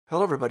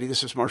Hello, everybody.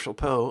 This is Marshall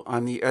Poe.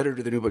 I'm the editor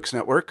of the New Books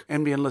Network.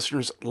 NBN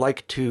listeners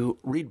like to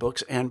read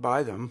books and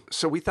buy them.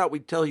 So we thought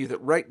we'd tell you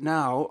that right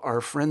now, our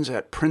friends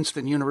at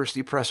Princeton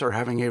University Press are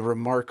having a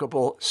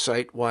remarkable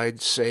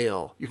site-wide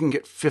sale. You can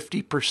get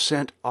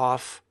 50%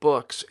 off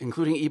books,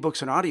 including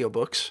ebooks and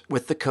audiobooks,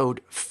 with the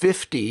code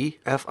 50,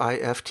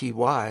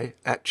 F-I-F-T-Y,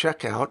 at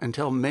checkout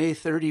until May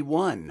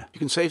 31. You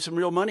can save some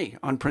real money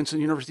on Princeton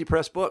University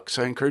Press books.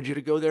 I encourage you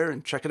to go there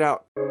and check it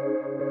out.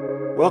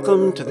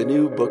 Welcome to the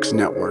New Books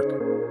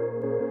Network.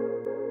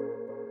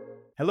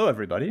 Hello,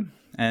 everybody,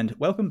 and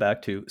welcome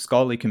back to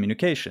Scholarly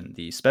Communication,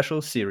 the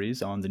special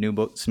series on the New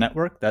Books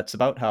Network that's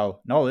about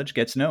how knowledge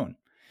gets known.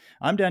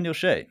 I'm Daniel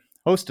Shea,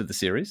 host of the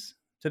series.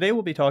 Today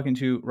we'll be talking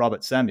to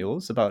Robert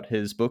Samuels about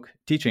his book,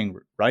 Teaching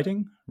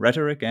Writing,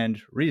 Rhetoric,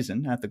 and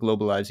Reason at the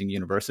Globalizing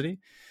University,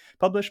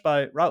 published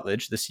by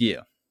Routledge this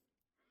year.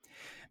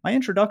 My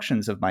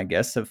introductions of my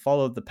guests have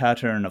followed the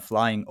pattern of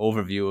flying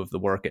overview of the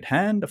work at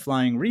hand, a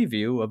flying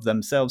review of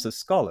themselves as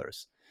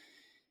scholars.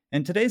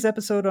 In today's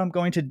episode, I'm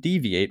going to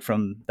deviate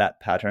from that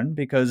pattern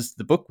because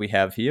the book we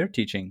have here,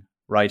 Teaching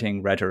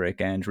Writing, Rhetoric,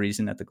 and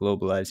Reason at the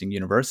Globalizing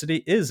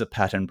University, is a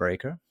pattern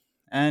breaker,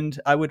 and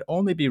I would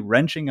only be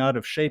wrenching out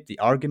of shape the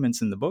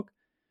arguments in the book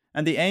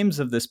and the aims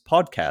of this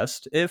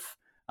podcast if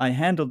I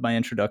handled my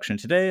introduction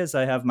today as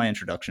I have my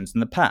introductions in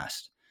the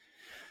past.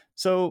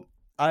 So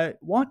I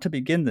want to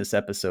begin this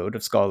episode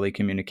of Scholarly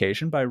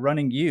Communication by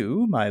running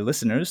you, my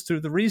listeners, through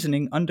the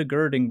reasoning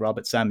undergirding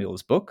Robert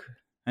Samuels' book,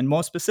 and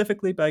more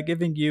specifically by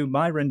giving you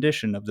my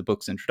rendition of the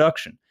book's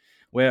introduction,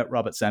 where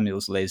Robert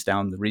Samuels lays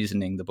down the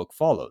reasoning the book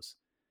follows.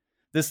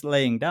 This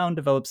laying down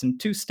develops in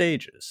two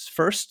stages.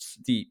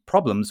 First, the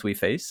problems we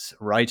face,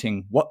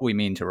 writing what we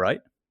mean to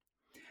write,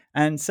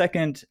 and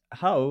second,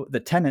 how the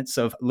tenets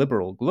of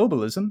liberal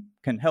globalism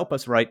can help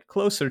us write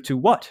closer to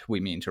what we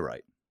mean to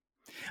write.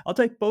 I'll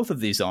take both of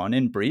these on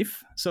in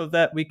brief so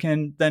that we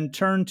can then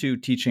turn to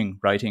Teaching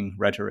Writing,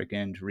 Rhetoric,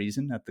 and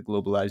Reason at the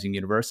Globalizing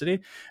University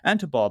and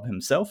to Bob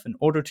himself in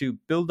order to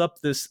build up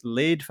this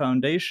laid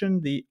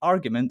foundation, the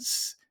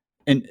arguments,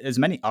 in as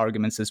many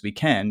arguments as we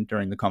can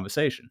during the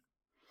conversation.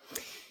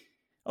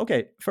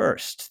 Okay,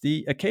 first,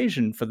 the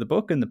occasion for the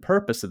book and the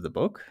purpose of the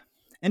book.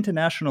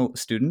 International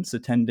students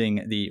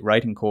attending the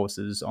writing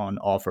courses on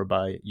offer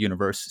by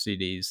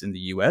universities in the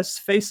US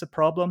face a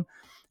problem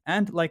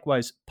and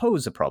likewise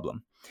pose a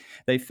problem.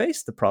 They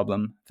face the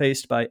problem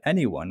faced by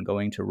anyone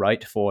going to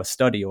write for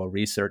study or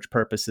research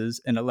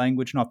purposes in a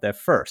language not their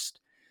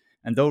first.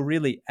 And though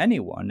really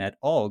anyone at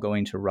all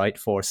going to write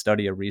for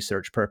study or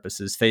research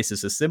purposes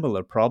faces a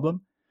similar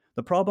problem,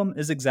 the problem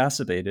is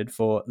exacerbated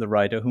for the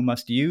writer who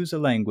must use a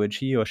language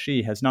he or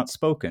she has not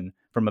spoken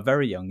from a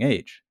very young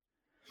age.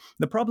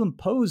 The problem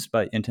posed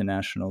by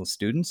international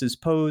students is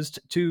posed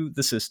to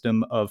the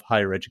system of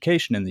higher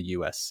education in the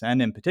US,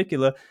 and in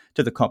particular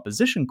to the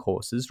composition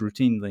courses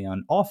routinely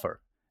on offer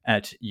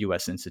at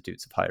US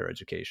institutes of higher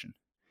education.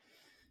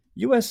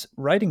 US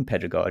writing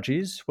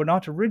pedagogies were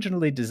not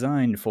originally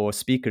designed for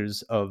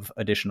speakers of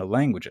additional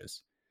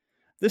languages.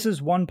 This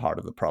is one part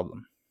of the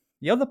problem.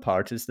 The other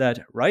part is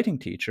that writing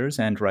teachers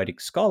and writing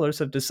scholars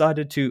have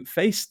decided to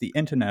face the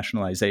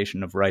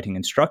internationalization of writing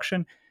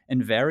instruction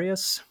in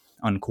various,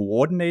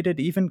 uncoordinated,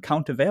 even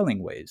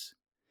countervailing ways.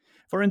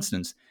 For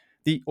instance,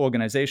 the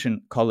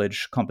organization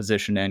College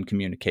Composition and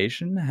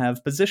Communication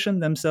have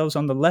positioned themselves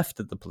on the left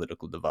of the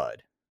political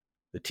divide.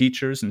 The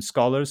teachers and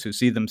scholars who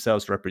see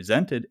themselves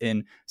represented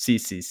in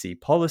CCC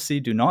policy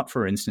do not,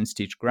 for instance,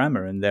 teach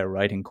grammar in their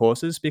writing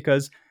courses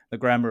because the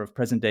grammar of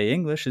present-day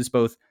English is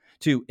both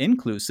too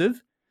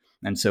inclusive,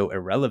 and so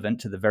irrelevant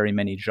to the very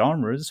many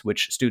genres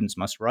which students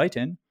must write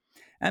in,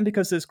 and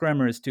because this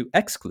grammar is too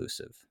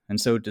exclusive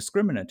and so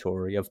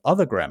discriminatory of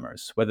other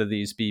grammars, whether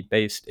these be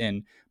based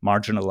in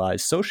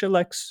marginalized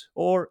sociolects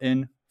or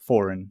in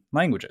foreign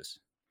languages.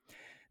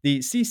 The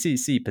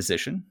CCC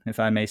position, if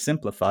I may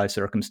simplify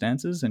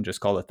circumstances and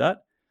just call it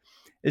that,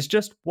 is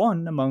just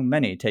one among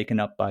many taken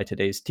up by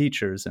today's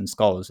teachers and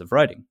scholars of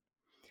writing.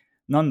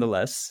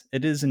 Nonetheless,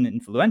 it is an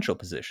influential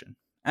position,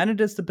 and it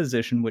is the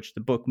position which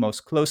the book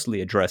most closely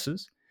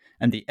addresses,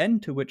 and the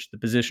end to which the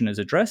position is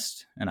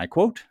addressed, and I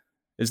quote,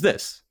 is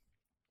this: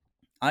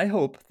 I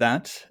hope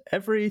that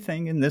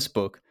everything in this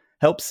book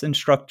helps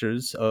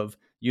instructors of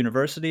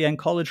university and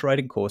college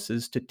writing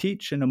courses to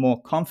teach in a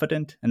more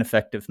confident and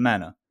effective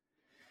manner.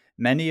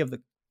 Many of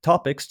the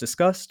topics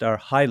discussed are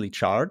highly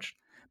charged,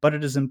 but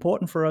it is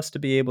important for us to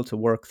be able to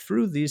work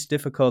through these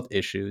difficult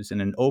issues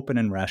in an open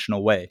and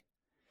rational way.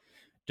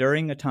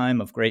 During a time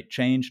of great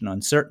change and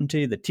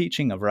uncertainty, the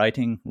teaching of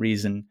writing,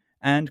 reason,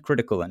 and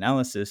critical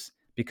analysis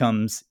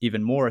becomes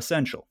even more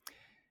essential.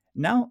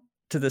 Now,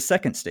 to the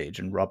second stage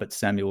in Robert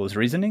Samuels'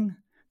 reasoning,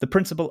 the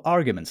principal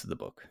arguments of the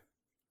book.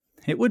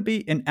 It would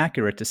be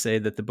inaccurate to say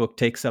that the book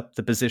takes up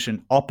the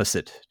position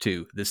opposite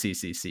to the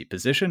CCC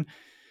position,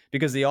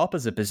 because the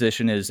opposite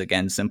position is,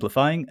 again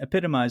simplifying,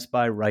 epitomized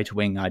by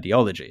right-wing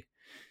ideology.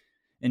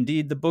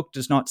 Indeed, the book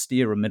does not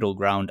steer a middle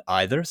ground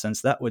either,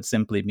 since that would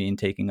simply mean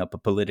taking up a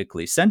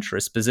politically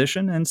centrist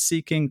position and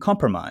seeking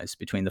compromise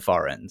between the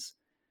far ends.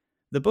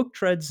 The book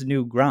treads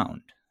new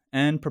ground,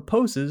 and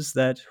proposes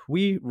that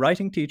we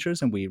writing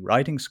teachers and we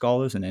writing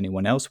scholars and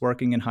anyone else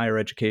working in higher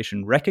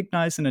education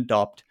recognize and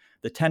adopt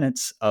the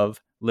tenets of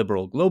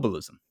liberal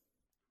globalism.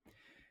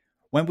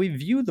 When we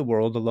view the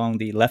world along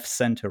the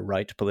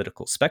left-center-right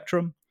political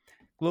spectrum,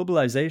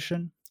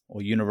 globalization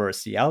or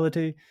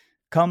universality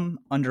come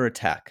under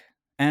attack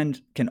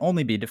and can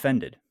only be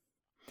defended.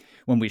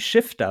 When we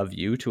shift our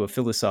view to a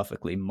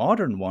philosophically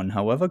modern one,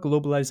 however,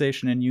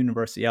 globalization and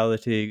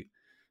universality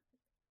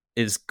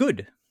is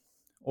good,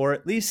 or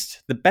at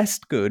least the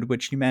best good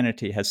which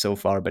humanity has so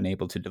far been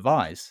able to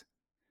devise.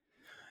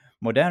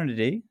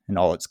 Modernity, in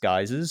all its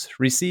guises,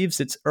 receives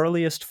its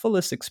earliest,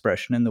 fullest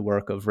expression in the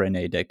work of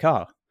René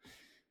Descartes.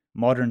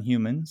 Modern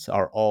humans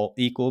are all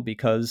equal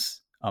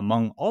because,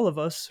 among all of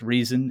us,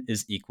 reason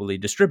is equally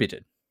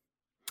distributed.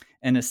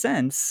 In a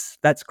sense,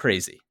 that's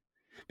crazy,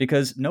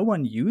 because no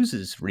one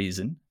uses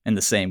reason in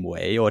the same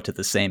way or to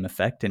the same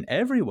effect, and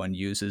everyone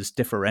uses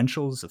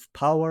differentials of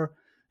power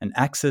and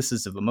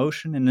accesses of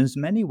emotion in as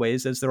many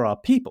ways as there are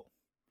people.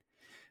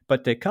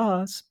 But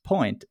Descartes'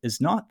 point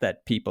is not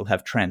that people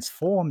have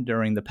transformed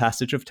during the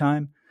passage of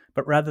time,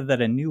 but rather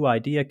that a new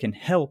idea can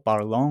help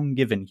our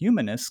long-given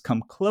humanists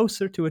come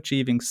closer to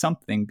achieving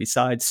something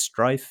besides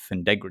strife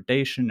and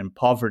degradation and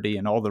poverty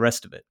and all the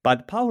rest of it. By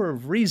the power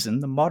of reason,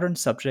 the modern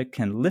subject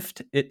can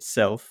lift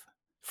itself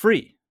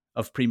free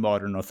of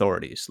pre-modern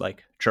authorities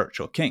like church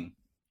or king.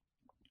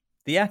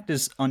 The act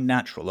is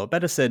unnatural, or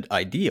better said,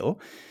 ideal,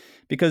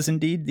 because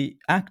indeed the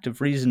act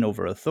of reason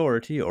over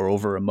authority or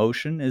over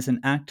emotion is an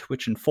act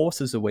which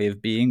enforces a way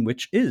of being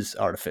which is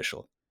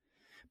artificial.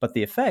 But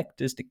the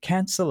effect is to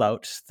cancel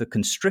out the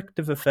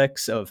constrictive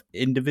effects of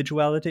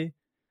individuality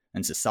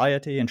and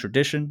society and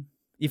tradition,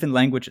 even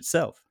language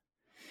itself,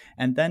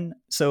 and then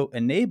so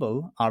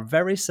enable our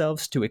very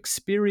selves to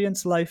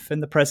experience life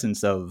in the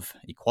presence of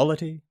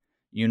equality,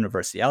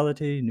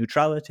 universality,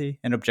 neutrality,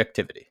 and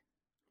objectivity.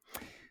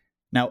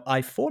 Now,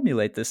 I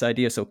formulate this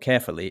idea so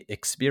carefully,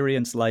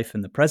 experience life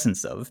in the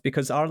presence of,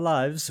 because our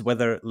lives,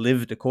 whether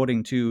lived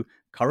according to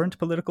current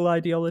political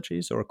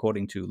ideologies or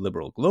according to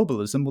liberal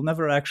globalism, will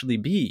never actually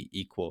be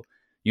equal,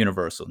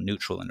 universal,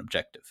 neutral, and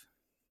objective.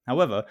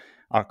 However,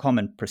 our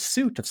common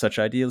pursuit of such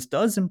ideals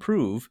does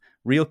improve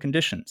real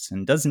conditions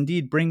and does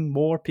indeed bring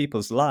more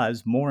people's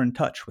lives more in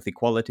touch with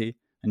equality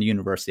and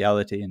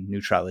universality and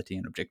neutrality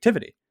and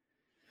objectivity.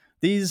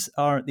 These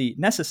are the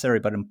necessary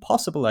but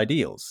impossible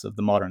ideals of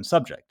the modern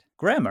subject.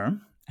 Grammar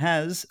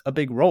has a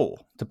big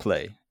role to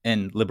play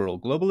in liberal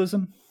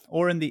globalism,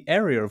 or in the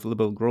area of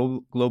liberal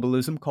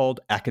globalism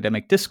called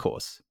academic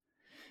discourse.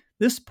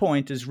 This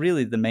point is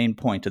really the main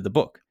point of the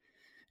book,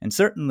 and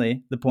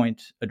certainly the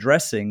point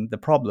addressing the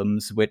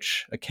problems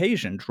which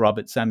occasioned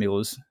Robert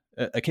Samuels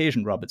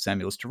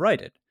to write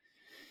it.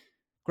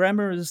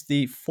 Grammar is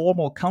the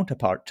formal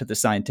counterpart to the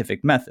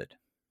scientific method,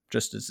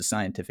 just as the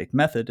scientific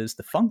method is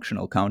the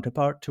functional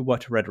counterpart to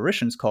what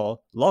rhetoricians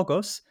call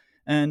logos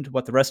and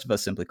what the rest of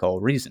us simply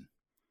call reason.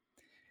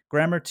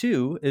 Grammar,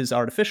 too, is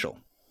artificial.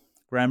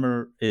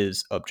 Grammar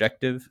is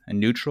objective and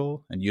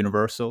neutral and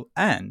universal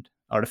and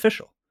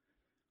artificial.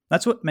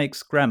 That's what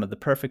makes grammar the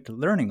perfect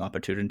learning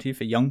opportunity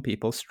for young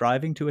people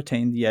striving to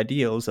attain the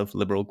ideals of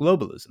liberal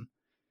globalism.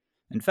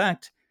 In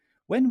fact,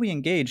 when we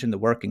engage in the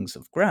workings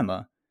of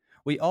grammar,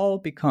 we all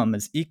become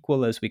as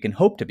equal as we can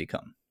hope to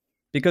become.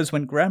 Because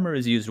when grammar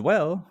is used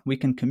well, we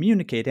can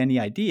communicate any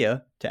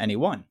idea to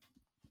anyone.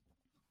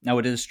 Now,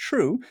 it is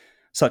true,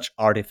 such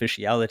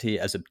artificiality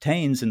as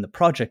obtains in the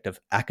project of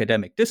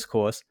academic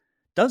discourse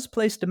does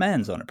place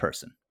demands on a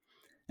person,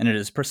 and it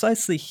is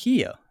precisely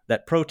here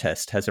that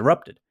protest has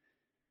erupted.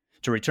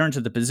 To return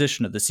to the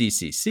position of the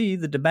CCC,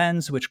 the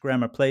demands which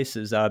grammar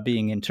places are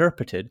being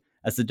interpreted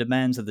as the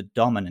demands of the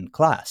dominant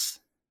class.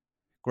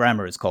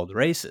 Grammar is called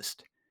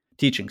racist,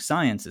 teaching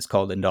science is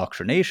called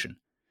indoctrination,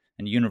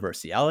 and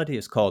universality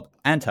is called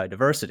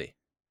anti-diversity.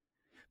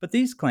 But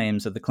these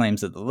claims are the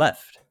claims of the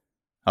left.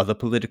 Other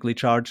politically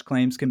charged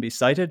claims can be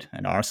cited,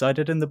 and are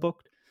cited in the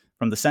book,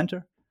 from the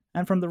center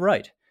and from the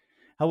right.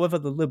 However,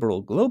 the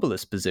liberal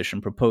globalist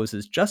position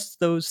proposes just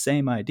those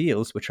same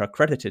ideals which are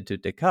credited to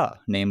Descartes,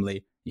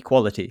 namely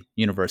equality,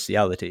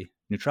 universality,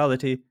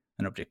 neutrality,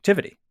 and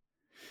objectivity.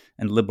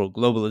 And liberal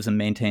globalism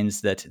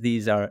maintains that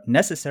these are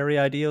necessary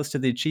ideals to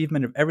the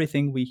achievement of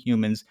everything we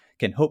humans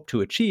can hope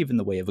to achieve in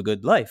the way of a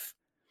good life.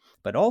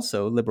 But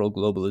also, liberal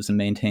globalism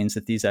maintains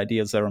that these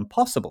ideals are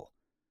impossible.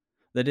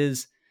 That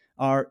is,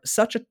 are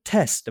such a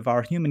test of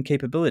our human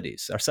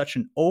capabilities, are such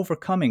an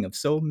overcoming of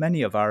so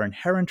many of our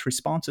inherent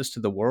responses to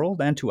the world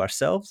and to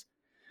ourselves,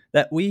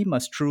 that we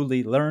must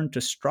truly learn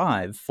to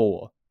strive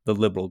for the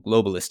liberal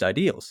globalist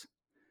ideals.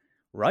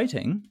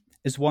 Writing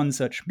is one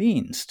such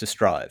means to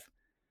strive,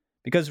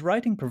 because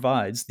writing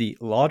provides the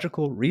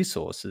logical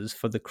resources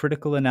for the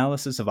critical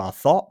analysis of our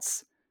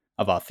thoughts,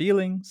 of our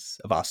feelings,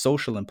 of our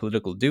social and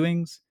political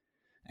doings,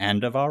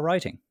 and of our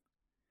writing.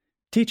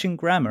 Teaching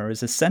grammar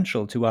is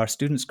essential to our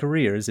students'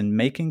 careers in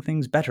making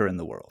things better in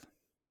the world.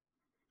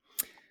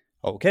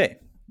 Okay,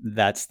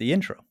 that's the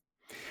intro.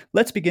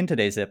 Let's begin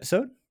today's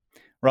episode.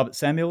 Robert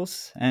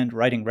Samuels and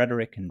Writing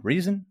Rhetoric and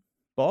Reason,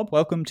 Bob,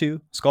 welcome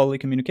to Scholarly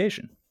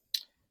Communication.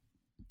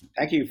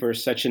 Thank you for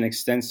such an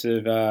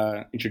extensive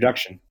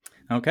introduction.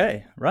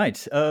 Okay, right.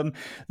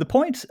 The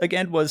point,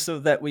 again, was so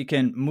that we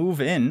can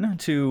move in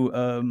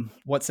to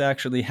what's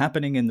actually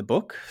happening in the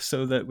book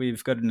so that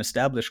we've got an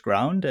established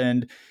ground.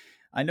 And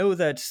I know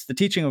that the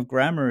teaching of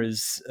grammar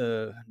is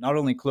not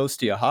only close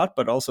to your heart,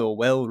 but also a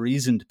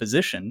well-reasoned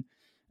position.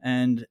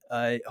 And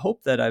I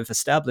hope that I've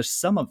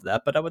established some of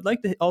that. But I would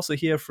like to also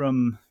hear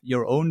from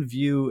your own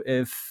view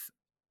if,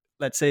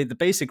 let's say, the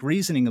basic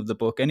reasoning of the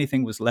book,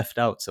 anything was left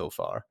out so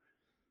far.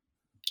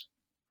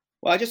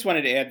 Well, I just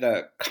wanted to add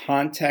the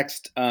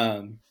context.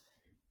 I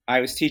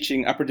was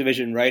teaching upper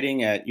division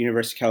writing at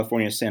University of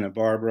California, Santa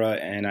Barbara,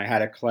 and I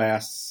had a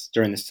class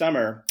during the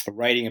summer, a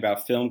writing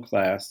about film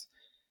class.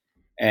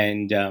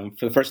 And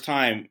for the first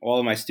time, all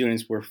of my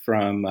students were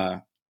from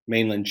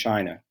mainland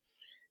China.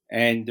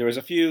 And there was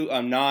a few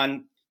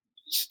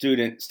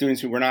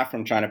students who were not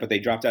from China, but they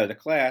dropped out of the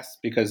class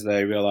because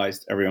they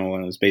realized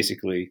everyone was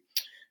basically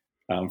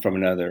from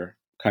another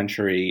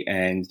country.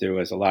 And there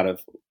was a lot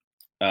of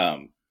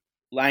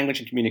language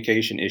and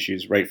communication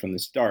issues right from the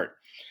start.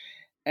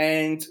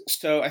 And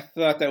so I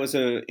thought that was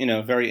a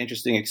very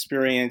interesting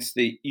experience.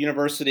 The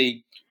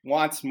university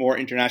wants more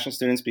international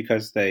students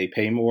because they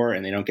pay more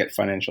and they don't get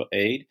financial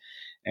aid.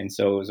 And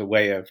so it was a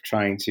way of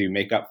trying to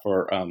make up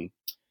for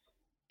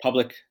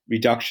public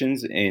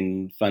reductions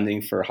in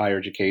funding for higher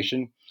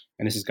education.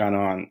 And this has gone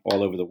on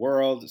all over the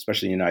world,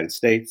 especially in the United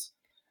States.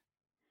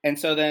 And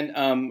so then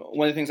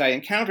one of the things I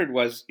encountered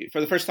was,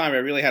 for the first time, I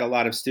really had a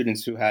lot of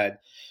students who had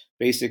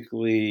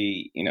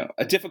basically,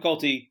 a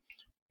difficulty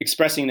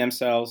expressing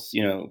themselves,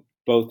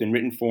 both in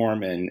written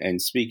form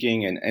and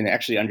speaking and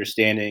actually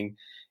understanding,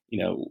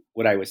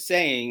 what I was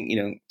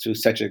saying, to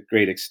such a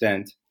great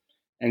extent.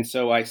 And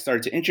so I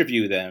started to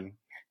interview them,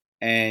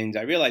 and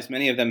I realized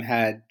many of them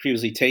had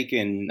previously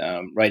taken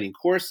writing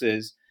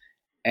courses,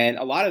 and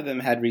a lot of them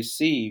had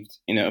received,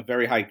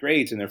 very high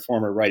grades in their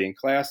former writing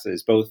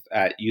classes, both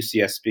at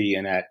UCSB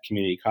and at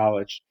community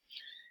college.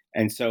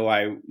 And so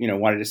I,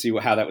 wanted to see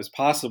how that was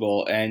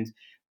possible. And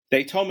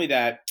they told me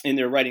that in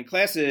their writing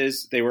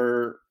classes, they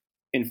were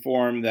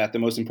informed that the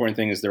most important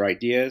thing is their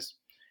ideas.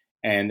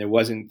 And there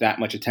wasn't that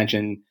much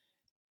attention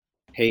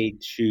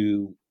paid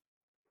to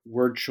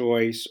word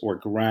choice or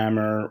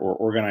grammar or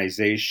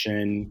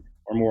organization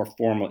or more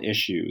formal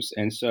issues.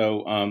 And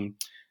so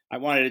I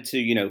wanted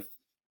to,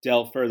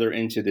 delve further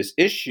into this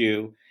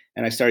issue.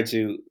 And I started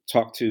to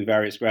talk to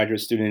various graduate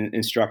student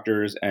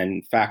instructors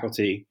and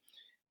faculty.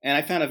 And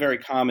I found a very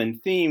common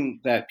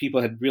theme that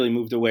people had really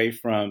moved away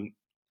from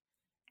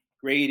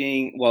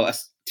grading,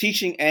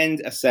 teaching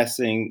and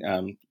assessing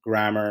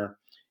grammar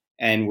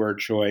and word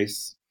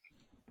choice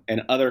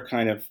and other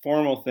kind of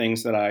formal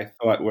things that I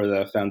thought were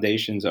the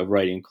foundations of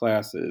writing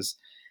classes.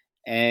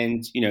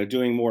 And,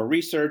 doing more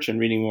research and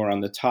reading more on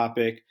the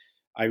topic,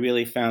 I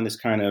really found this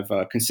kind of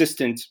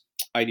consistent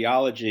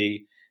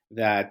ideology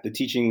that the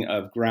teaching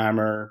of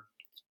grammar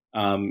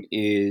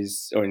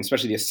is, or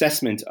especially the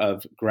assessment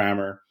of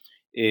grammar,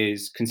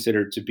 is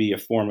considered to be a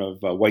form of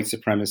white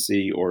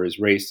supremacy or is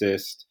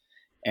racist,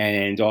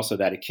 and also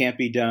that it can't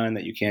be done,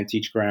 that you can't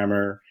teach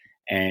grammar,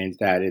 and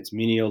that it's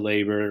menial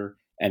labor,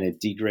 and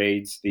it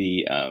degrades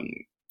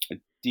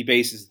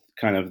debases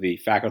kind of the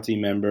faculty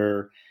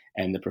member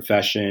and the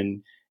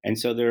profession. And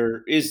so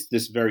there is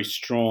this very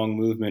strong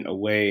movement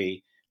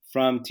away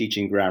from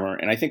teaching grammar.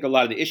 And I think a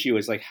lot of the issue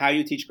is how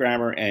you teach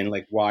grammar and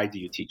why do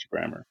you teach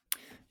grammar?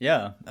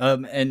 Yeah,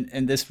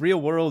 and this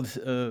real world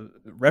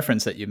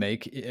reference that you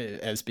make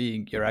as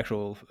being your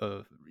actual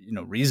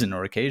reason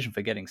or occasion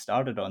for getting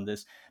started on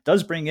this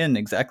does bring in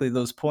exactly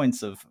those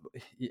points of,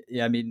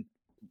 I mean,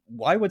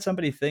 why would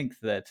somebody think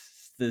that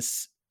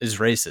this is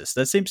racist?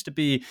 That seems to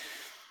be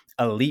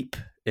a leap,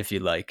 if you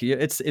like.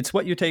 It's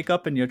what you take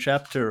up in your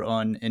chapter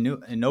on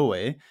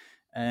Inoue,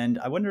 and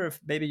I wonder if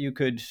maybe you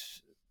could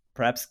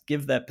perhaps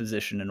give that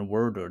position in a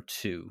word or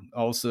two.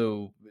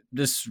 Also,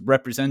 this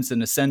represents, in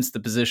a sense,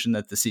 the position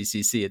that the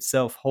CCC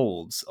itself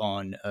holds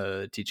on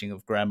teaching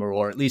of grammar,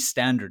 or at least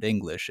standard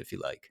English, if you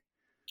like.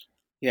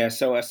 Yeah,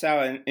 so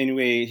Asao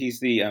Inoue, he's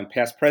the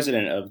past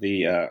president of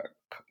the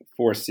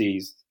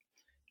 4Cs,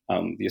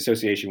 the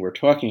association we're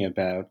talking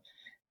about.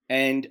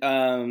 And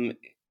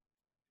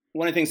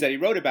one of the things that he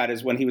wrote about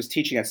is when he was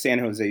teaching at San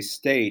Jose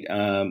State,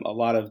 a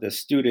lot of the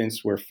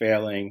students were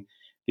failing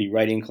the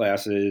writing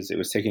classes. It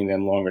was taking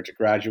them longer to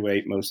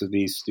graduate. Most of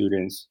these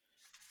students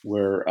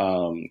were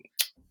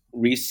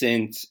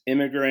recent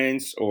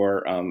immigrants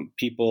or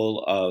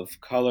people of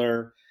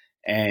color.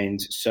 And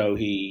so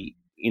he,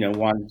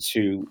 wanted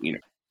to,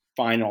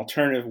 find an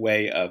alternative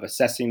way of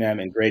assessing them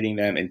and grading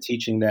them and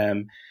teaching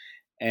them.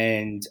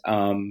 And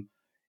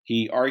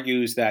he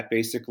argues that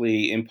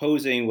basically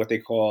imposing what they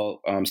call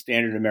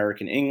standard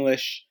American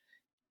English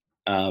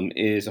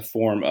is a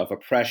form of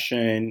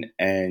oppression,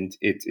 and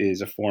it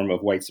is a form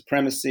of white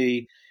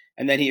supremacy.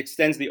 And then he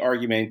extends the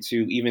argument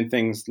to even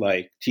things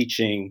like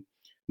teaching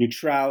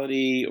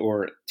neutrality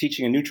or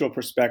teaching a neutral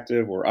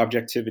perspective or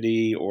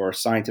objectivity or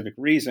scientific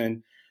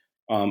reason,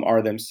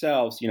 are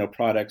themselves,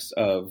 products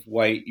of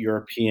white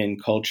European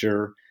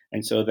culture.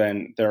 And so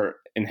then they're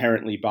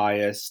inherently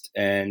biased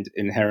and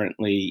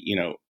inherently,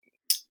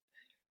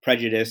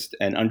 prejudiced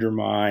and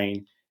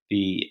undermine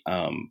the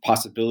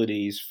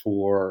possibilities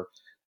for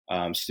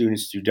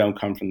students who don't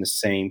come from the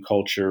same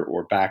culture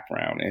or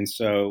background. And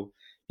so,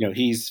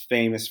 he's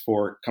famous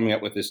for coming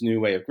up with this new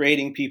way of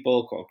grading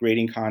people called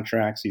grading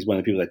contracts. He's one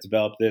of the people that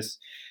developed this,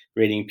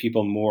 grading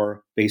people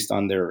more based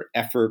on their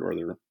effort or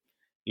their,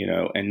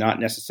 and not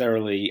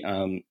necessarily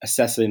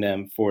assessing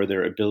them for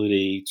their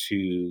ability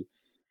to,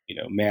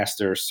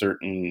 master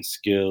certain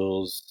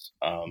skills,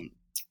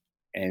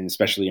 and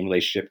especially in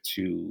relationship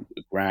to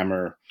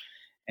grammar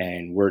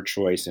and word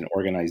choice and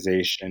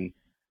organization.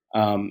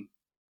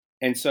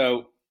 And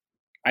so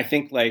I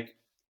think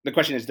the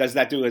question is, does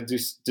that do a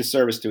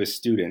disservice to his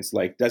students?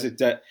 Does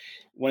it?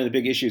 One of the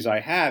big issues I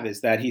have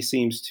is that he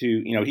seems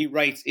to, he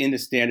writes in the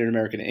standard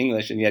American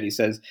English, and yet he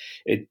says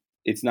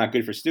it's not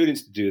good for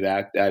students to do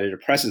that it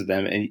oppresses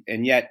them.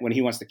 And yet when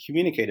he wants to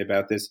communicate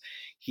about this,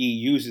 he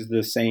uses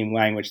the same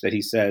language that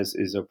he says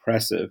is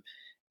oppressive.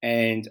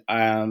 And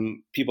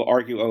people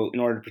argue, in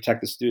order to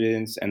protect the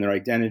students and their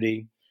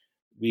identity,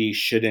 we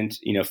shouldn't,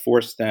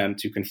 force them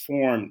to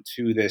conform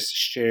to this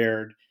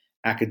shared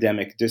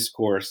academic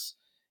discourse.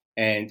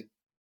 And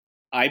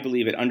I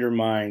believe it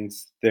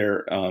undermines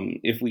their,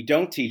 if we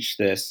don't teach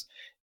this,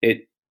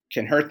 it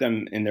can hurt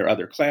them in their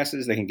other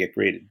classes. They can get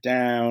graded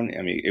down.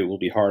 I mean, it will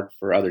be hard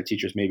for other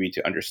teachers maybe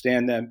to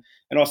understand them,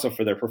 and also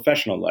for their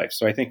professional life.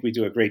 So I think we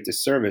do a great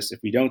disservice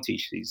if we don't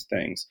teach these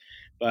things.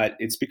 But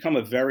it's become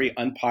a very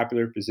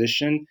unpopular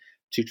position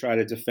to try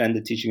to defend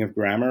the teaching of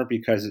grammar,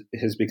 because it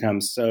has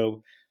become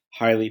so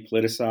highly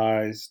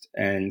politicized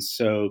and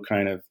so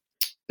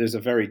there's a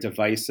very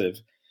divisive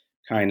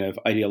kind of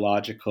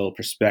ideological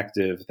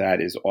perspective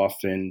that is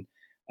often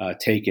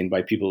taken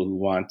by people who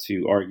want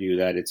to argue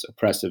that it's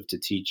oppressive to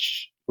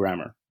teach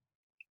grammar.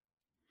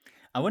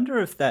 I wonder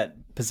if that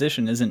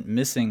position isn't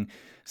missing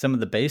some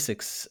of the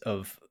basics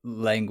of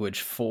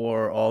language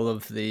for all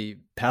of the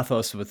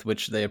pathos with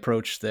which they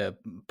approach their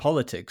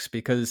politics.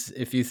 Because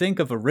if you think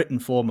of a written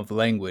form of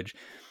language,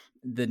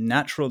 the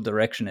natural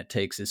direction it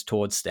takes is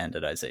towards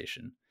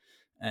standardization.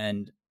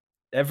 And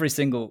every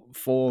single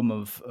form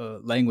of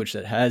language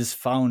that has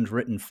found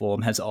written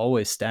form has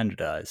always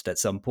standardized at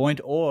some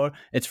point, or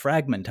it's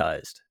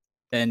fragmentized.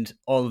 And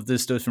all of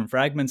these different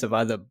fragments have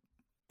either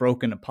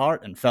broken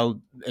apart and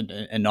fell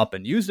and not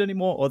been used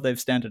anymore, or they've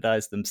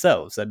standardized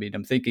themselves. I mean,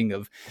 I'm thinking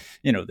of,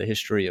 the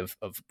history of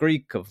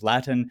Greek, of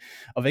Latin,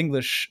 of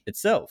English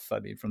itself. I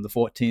mean, from the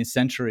 14th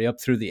century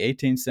up through the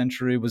 18th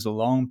century was a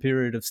long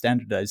period of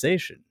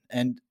standardization.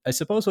 And I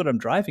suppose what I'm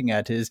driving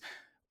at is,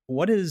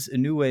 what is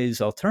Inouye's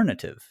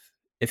alternative?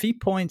 If he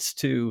points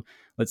to,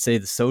 let's say,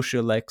 the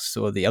sociolects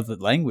or the other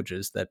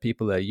languages that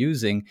people are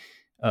using,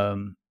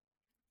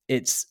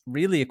 it's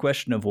really a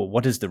question of, well,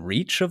 what is the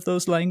reach of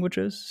those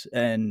languages?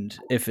 And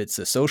if it's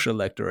a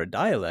sociolect or a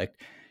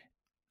dialect,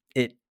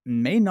 it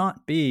may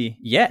not be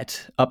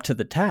yet up to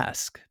the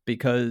task,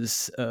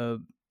 because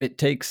it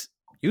takes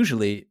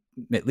usually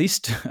at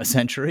least a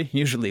century,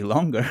 usually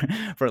longer,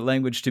 for a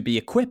language to be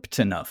equipped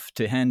enough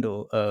to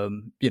handle,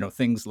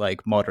 things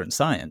like modern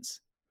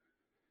science.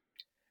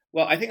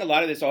 Well, I think a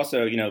lot of this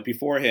also,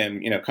 before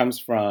him, comes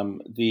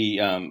from the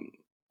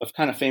a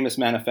kind of famous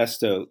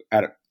manifesto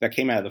that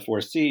came out of the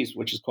 4Cs,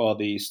 which is called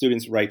the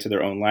Students' Right to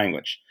Their Own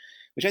Language,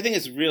 which I think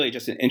is really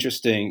just an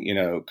interesting,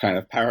 kind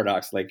of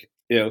paradox.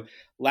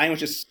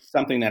 Language is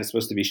something that is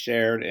supposed to be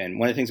shared. And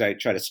one of the things I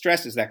try to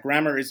stress is that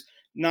grammar is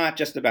not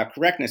just about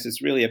correctness.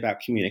 It's really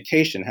about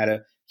communication, how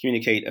to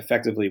communicate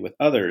effectively with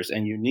others.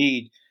 And you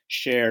need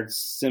shared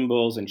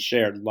symbols and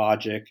shared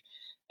logic.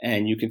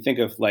 And you can think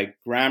of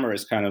grammar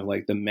as kind of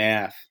like the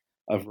math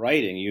of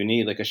writing. You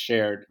need a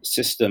shared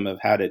system of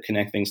how to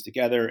connect things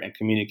together and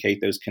communicate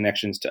those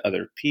connections to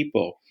other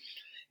people.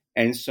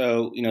 And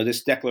so,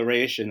 this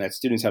declaration that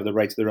students have the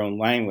right to their own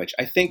language,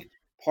 I think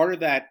part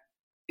of that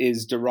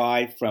is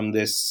derived from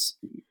this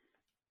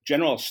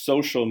general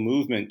social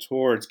movement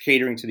towards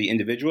catering to the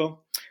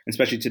individual,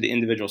 especially to the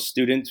individual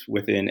student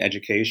within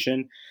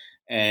education.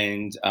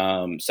 And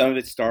some of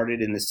it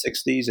started in the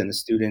 60s, and the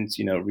students,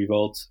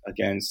 revolt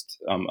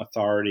against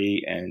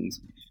authority and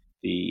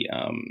the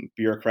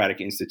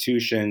bureaucratic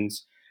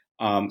institutions.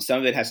 Some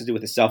of it has to do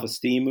with the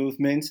self-esteem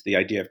movement, the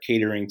idea of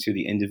catering to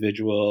the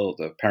individual,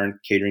 the parent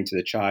catering to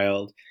the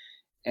child.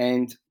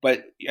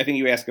 But I think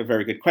you ask a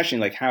very good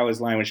question, how is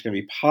language going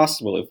to be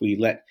possible if we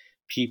let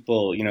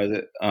people,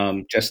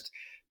 just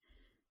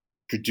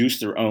produce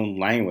their own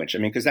language? I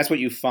mean, because that's what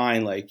you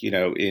find,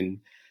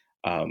 in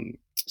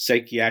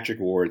psychiatric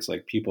wards,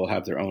 people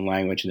have their own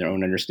language and their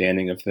own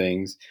understanding of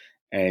things.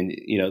 And,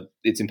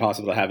 it's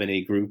impossible to have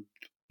any group,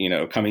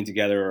 coming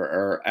together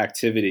or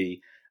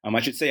activity.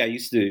 I should say I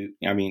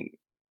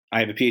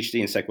have a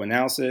PhD in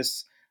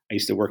psychoanalysis. I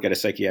used to work at a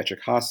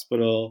psychiatric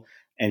hospital.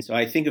 And so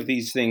I think of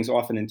these things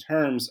often in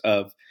terms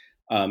of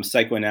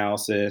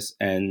psychoanalysis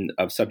and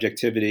of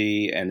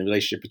subjectivity and the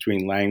relationship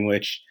between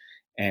language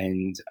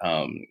and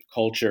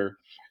culture.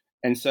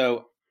 And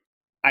so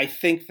I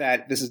think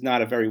that this is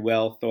not a very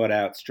well thought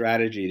out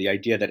strategy. The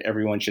idea that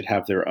everyone should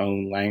have their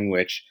own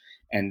language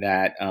and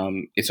that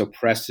it's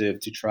oppressive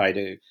to try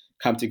to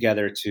come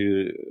together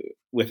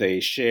with a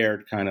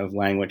shared kind of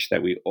language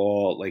that we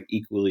all like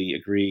equally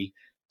agree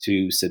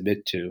to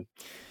submit to.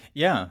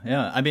 Yeah,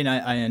 yeah. I mean,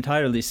 I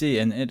entirely see,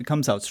 and it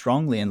comes out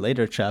strongly in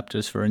later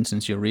chapters. For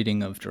instance, your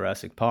reading of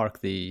Jurassic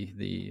Park,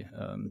 the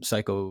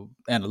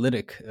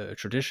psychoanalytic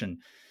tradition,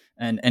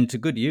 and to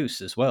good use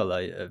as well.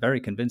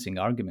 Very convincing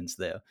arguments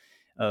there.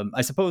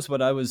 I suppose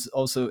what I was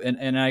also,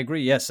 and I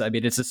agree. Yes, I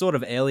mean it's a sort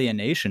of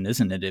alienation,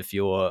 isn't it? If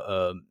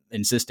you're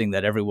insisting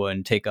that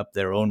everyone take up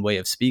their own way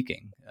of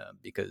speaking,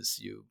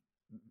 because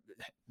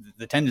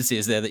the tendency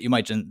is there that you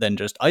might then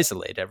just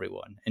isolate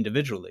everyone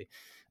individually.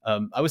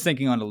 I was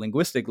thinking on a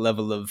linguistic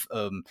level of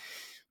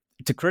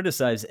to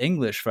criticize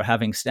English for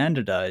having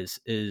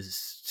standardized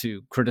is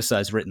to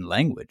criticize written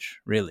language,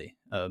 really,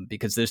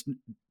 because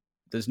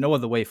there's no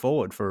other way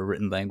forward for a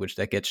written language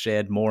that gets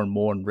shared more and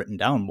more and written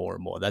down more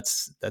and more.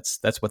 That's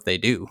what they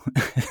do.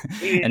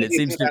 And it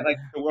seems like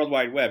the World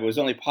Wide Web, it was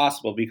only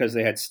possible because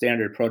they had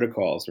standard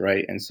protocols,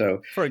 right? And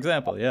so, for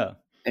example, yeah.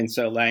 And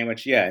so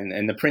language, yeah,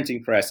 and the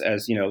printing press,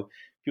 as you know,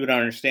 people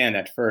don't understand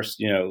at first.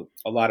 You know,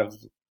 a lot of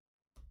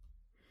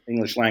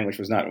English language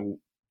was not,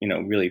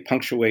 really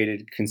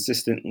punctuated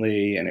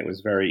consistently, and it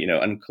was very,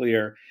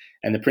 unclear.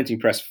 And the printing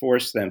press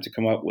forced them to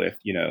come up with,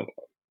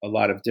 a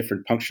lot of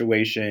different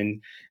punctuation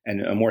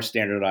and a more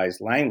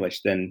standardized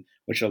language than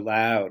which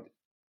allowed,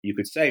 you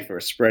could say, for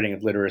a spreading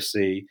of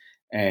literacy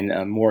and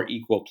a more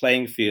equal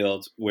playing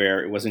field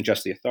where it wasn't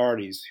just the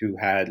authorities who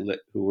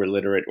were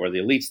literate or the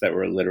elites that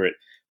were illiterate,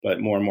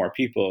 but more and more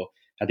people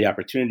had the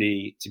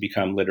opportunity to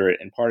become literate.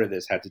 And part of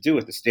this had to do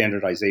with the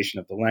standardization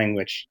of the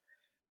language,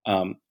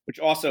 which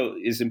also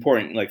is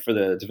important, like for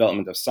the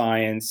development of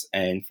science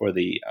and for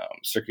the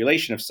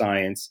circulation of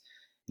science.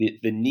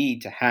 The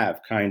need to have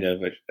kind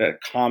of a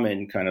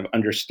common kind of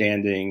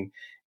understanding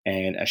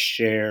and a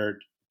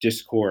shared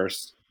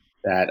discourse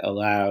that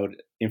allowed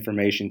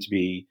information to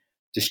be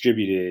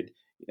distributed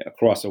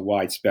across a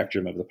wide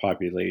spectrum of the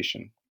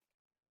population.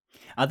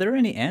 Are there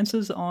any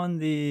answers on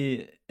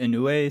the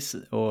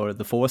Inouye or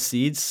the Four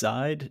Seeds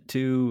side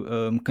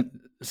to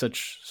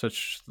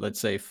such, let's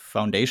say,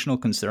 foundational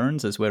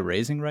concerns as we're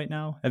raising right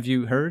now? Have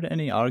you heard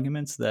any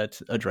arguments that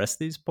address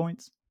these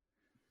points?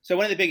 So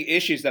one of the big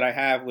issues that I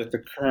have with the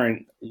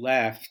current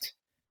left,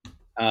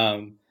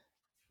 and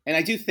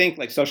I do think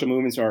like social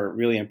movements are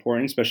really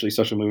important, especially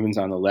social movements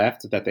on the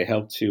left, that they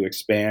help to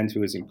expand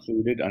who is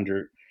included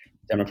under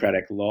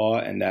democratic law,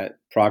 and that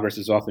progress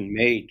is often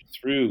made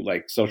through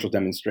like social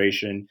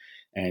demonstration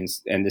and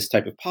this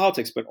type of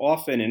politics. But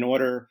often, in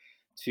order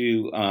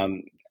to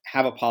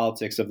have a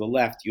politics of the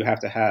left, you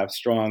have to have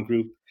strong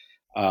group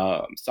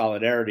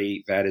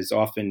solidarity that is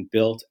often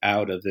built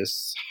out of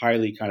this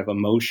highly kind of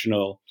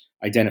emotional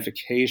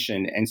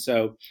identification. And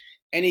so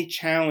any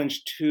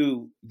challenge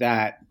to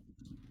that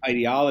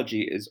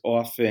ideology is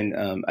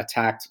often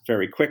attacked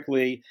very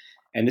quickly.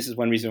 And this is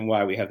one reason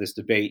why we have this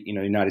debate, in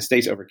the United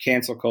States over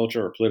cancel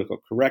culture or political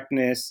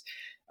correctness.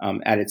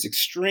 At its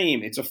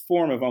extreme, it's a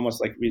form of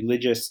almost like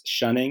religious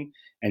shunning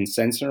and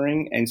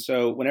censoring. And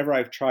so whenever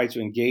I've tried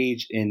to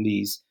engage in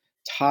these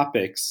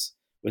topics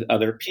with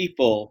other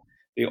people,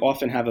 they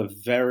often have a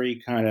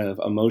very kind of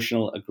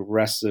emotional,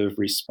 aggressive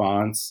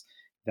response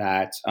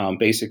that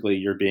basically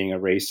you're being a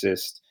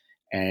racist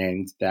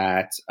and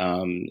that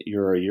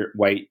you're a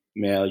white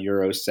male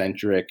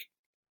Eurocentric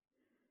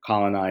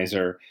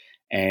colonizer.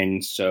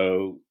 And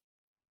so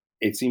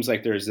it seems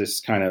like there's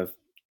this kind of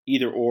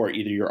either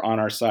you're on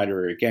our side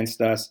or against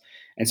us.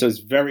 And so it's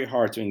very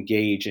hard to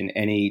engage in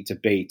any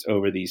debate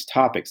over these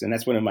topics. And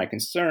that's one of my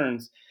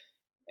concerns.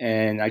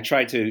 And I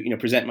tried to,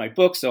 present my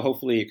book, so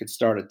hopefully it could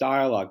start a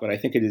dialogue. But I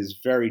think it is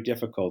very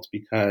difficult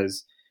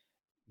because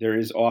there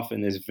is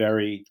often this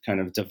very kind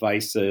of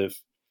divisive,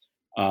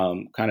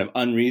 kind of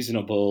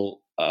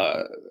unreasonable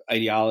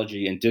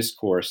ideology and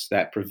discourse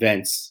that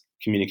prevents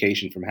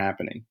communication from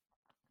happening.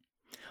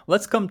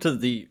 Let's come to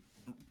the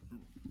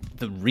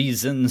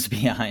reasons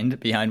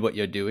behind what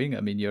you're doing.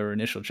 I mean, your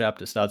initial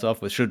chapter starts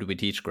off with, should we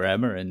teach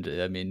grammar? And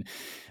I mean,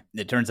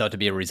 it turns out to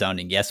be a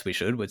resounding yes, we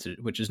should,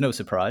 which is no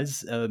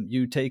surprise.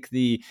 You take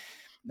the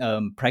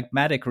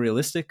pragmatic,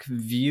 realistic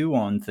view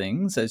on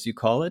things, as you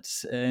call it.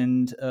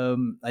 And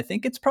I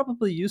think it's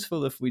probably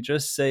useful if we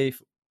just say,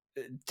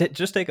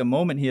 just take a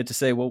moment here to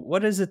say, well,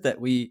 what is it that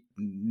we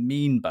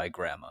mean by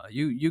grammar?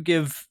 You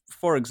give,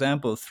 for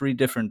example, 3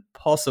 different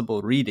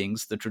possible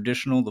readings: the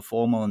traditional, the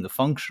formal, and the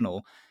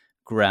functional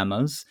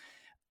grammars.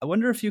 I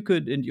wonder if you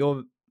could, in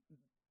your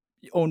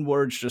own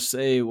words, just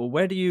say, well,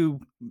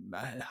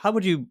 how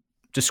would you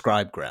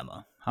describe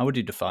grammar? How would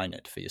you define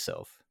it for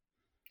yourself?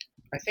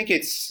 I think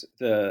it's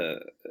the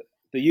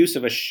use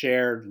of a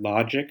shared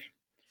logic,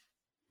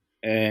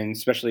 and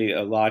especially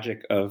a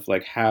logic of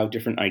like how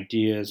different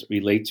ideas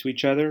relate to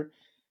each other.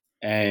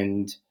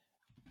 And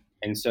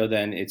so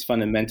then it's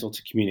fundamental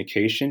to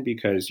communication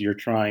because you're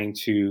trying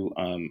to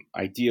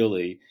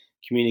ideally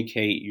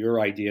communicate your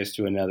ideas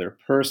to another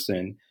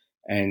person.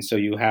 And so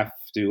you have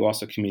to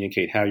also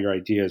communicate how your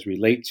ideas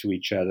relate to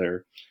each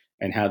other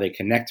and how they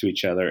connect to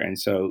each other. And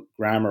so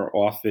grammar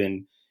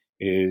often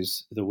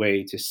is the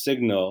way to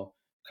signal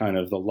kind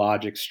of the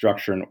logic,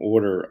 structure, and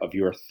order of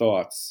your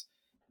thoughts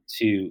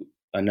to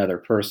another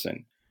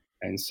person.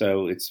 And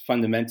so it's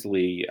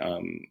fundamentally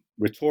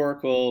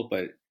rhetorical,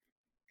 but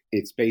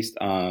it's based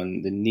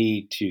on the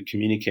need to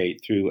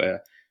communicate through a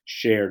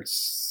shared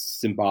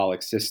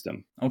symbolic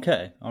system.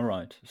 Okay, all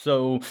right.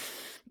 So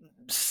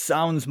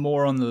sounds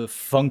more on the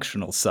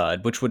functional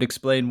side, which would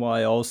explain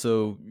why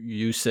also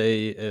you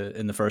say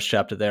in the first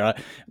chapter there,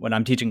 when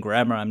I'm teaching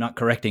grammar, I'm not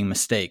correcting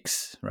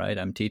mistakes, right?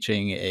 I'm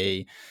teaching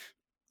a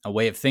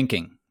way of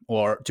thinking,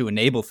 or to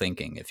enable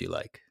thinking, if you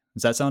like.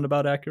 Does that sound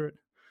about accurate?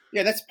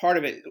 Yeah, that's part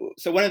of it.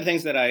 So one of the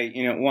things that I,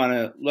 want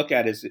to look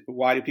at is,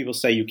 why do people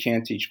say you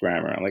can't teach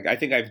grammar? Like, I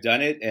think I've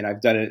done it, and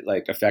I've done it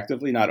like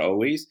effectively, not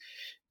always.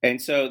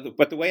 And so,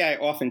 but the way I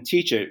often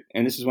teach it,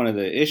 and this is one of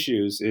the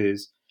issues,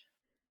 is,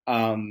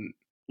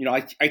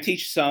 I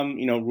teach some,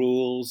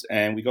 rules,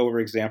 and we go over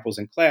examples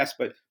in class,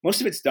 but most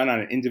of it's done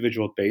on an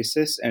individual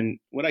basis. And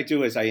what I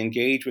do is I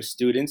engage with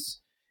students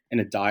in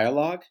a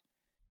dialogue,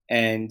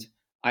 and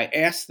I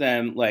ask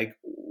them, like,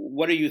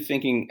 what are you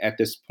thinking at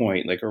this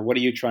point? Like, or what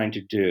are you trying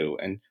to do?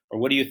 Or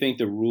what do you think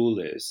the rule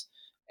is?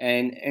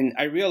 And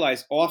I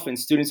realize often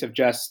students have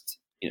just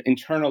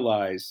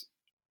internalized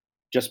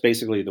just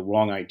basically the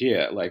wrong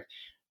idea. Like,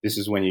 this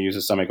is when you use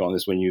a semicolon,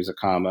 this is when you use a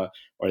comma,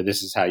 or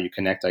this is how you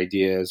connect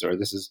ideas, or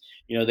this is,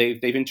 they've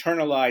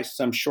internalized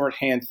some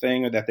shorthand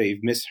thing, or that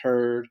they've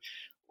misheard,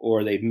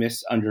 or they've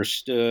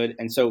misunderstood.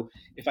 And so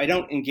if I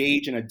don't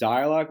engage in a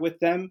dialogue with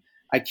them,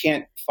 I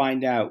can't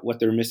find out what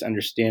their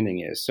misunderstanding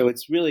is. So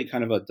it's really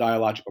kind of a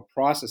dialogical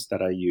process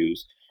that I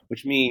use,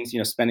 which means,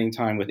 spending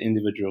time with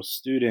individual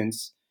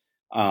students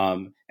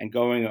and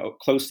going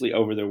closely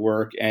over their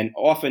work. And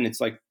often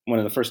it's like one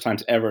of the first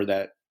times ever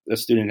that a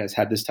student has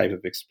had this type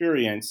of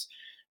experience,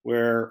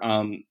 where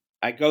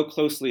I go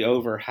closely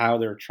over how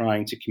they're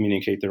trying to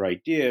communicate their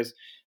ideas.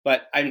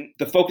 But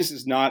the focus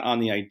is not on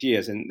the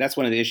ideas. And that's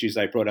one of the issues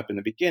I brought up in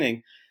the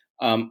beginning.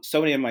 So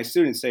many of my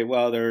students say,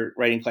 well, their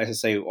writing classes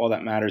say all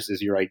that matters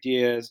is your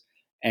ideas.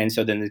 And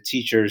so then the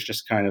teachers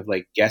just kind of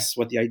like guess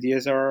what the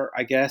ideas are,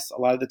 I guess, a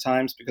lot of the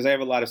times, because I have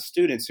a lot of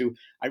students who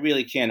I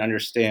really can't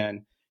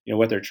understand,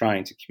 what they're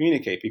trying to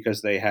communicate,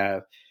 because they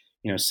have,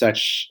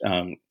 such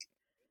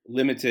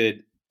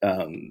limited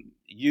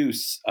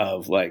use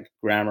of like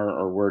grammar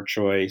or word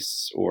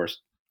choice or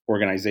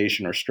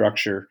organization or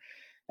structure.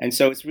 And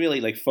so it's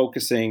really like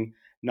focusing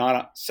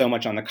not so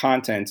much on the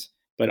content,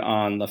 but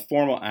on the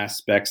formal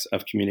aspects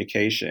of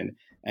communication.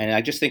 And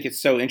I just think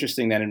it's so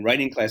interesting that in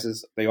writing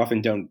classes, they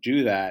often don't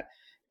do that.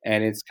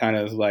 And it's kind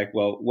of like,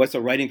 well, what's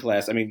a writing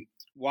class? I mean,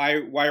 why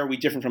are we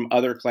different from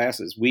other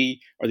classes?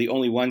 We are the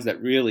only ones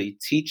that really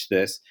teach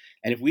this.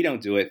 And if we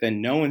don't do it,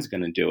 then no one's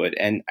going to do it.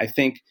 And I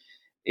think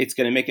it's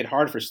going to make it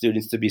hard for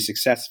students to be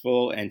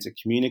successful and to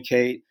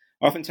communicate.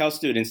 I often tell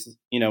students,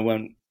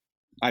 when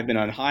I've been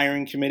on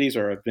hiring committees,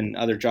 or I've been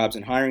other jobs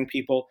in hiring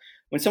people,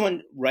 when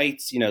someone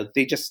writes,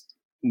 they just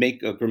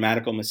make a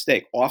grammatical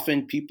mistake.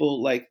 Often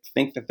people like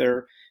think that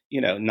they're,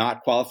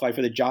 not qualified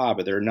for the job,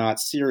 or they're not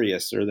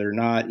serious, or they're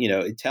not,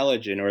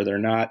 intelligent, or they're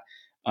not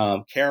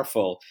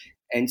careful.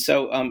 And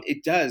so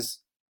it does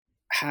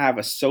have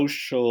a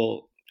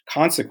social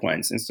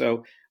consequence. And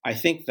so I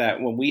think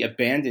that when we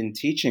abandon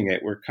teaching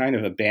it, we're kind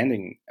of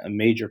abandoning a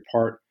major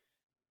part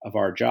of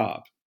our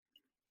job.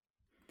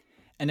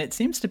 And it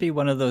seems to be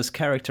one of those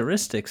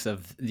characteristics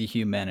of the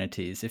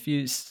humanities. If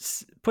you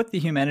put the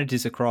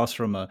humanities across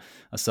from a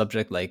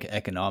subject like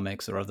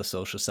economics or other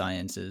social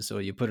sciences,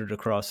 or you put it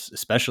across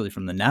especially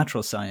from the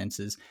natural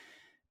sciences,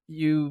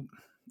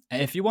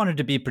 if you wanted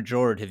to be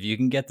pejorative, you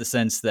can get the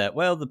sense that,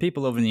 well, the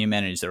people over in the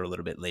humanities are a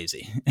little bit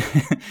lazy.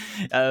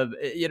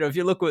 If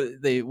you look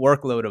at the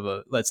workload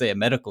of let's say a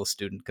medical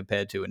student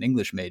compared to an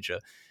English major,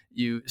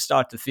 you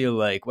start to feel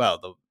like, well,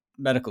 the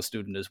medical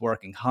student is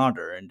working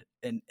harder.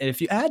 And if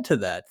you add to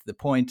that the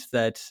point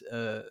that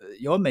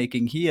you're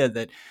making here,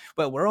 that,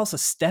 well, we're also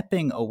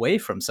stepping away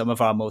from some of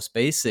our most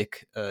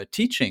basic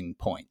teaching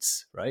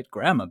points, right?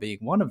 Grammar being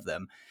one of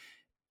them.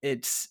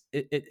 It's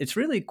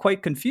really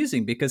quite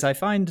confusing, because I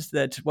find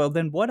that, well,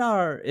 then what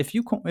are, if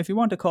you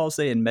want to call,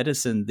 say, in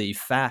medicine, the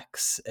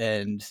facts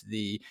and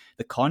the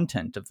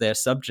content of their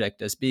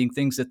subject as being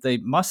things that they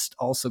must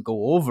also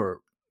go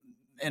over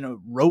in a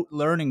rote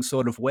learning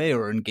sort of way,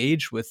 or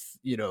engage with,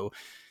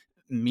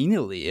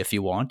 menially, if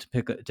you want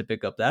to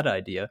pick up that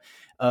idea.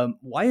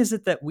 Why is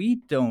it that we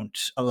don't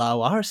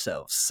allow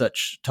ourselves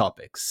such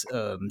topics,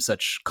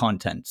 such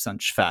content,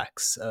 such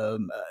facts?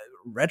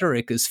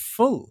 Rhetoric is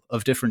full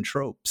of different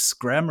tropes.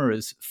 Grammar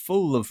is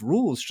full of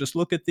rules. Just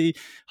look at the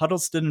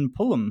Huddleston and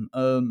Pullum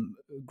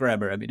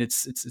grammar. I mean,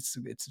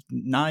 it's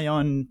nigh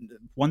on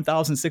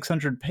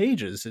 1,600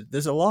 pages.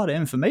 There's a lot of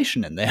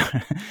information in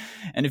there,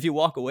 and if you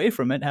walk away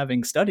from it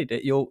having studied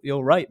it,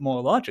 you'll write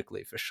more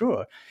logically, for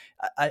sure.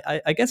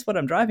 I guess what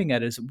I'm driving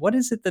at is, what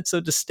is it that's so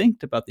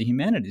distinct about the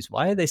humanities?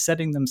 Why are they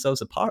setting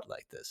themselves apart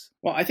like this?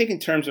 Well, I think in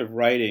terms of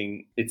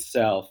writing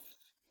itself,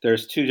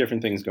 there's two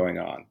different things going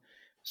on.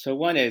 So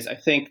one is, I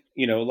think,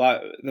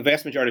 the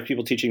vast majority of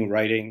people teaching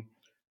writing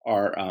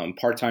are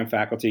part-time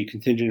faculty,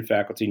 contingent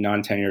faculty,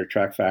 non-tenure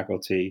track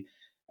faculty.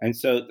 And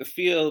so the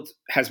field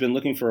has been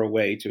looking for a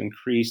way to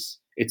increase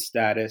its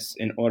status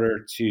in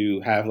order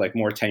to have like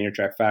more tenure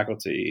track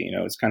faculty.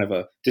 It's kind of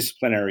a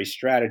disciplinary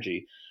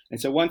strategy. And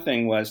so one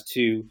thing was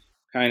to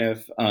kind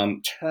of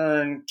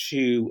turn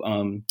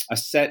to a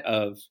set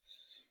of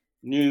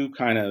new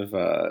kind of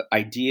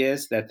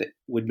ideas that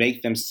would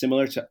make them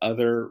similar to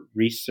other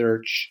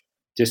research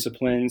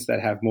disciplines that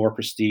have more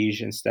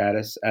prestige and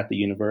status at the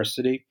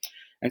university.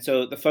 And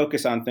so the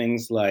focus on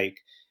things like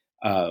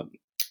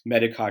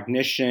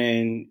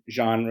metacognition,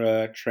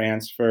 genre,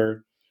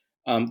 transfer,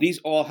 these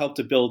all help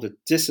to build a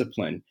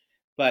discipline,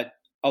 but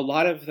a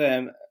lot of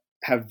them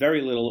have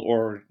very little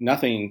or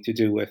nothing to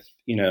do with,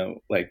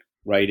 like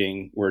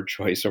writing, word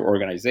choice, or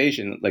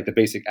organization, like the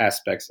basic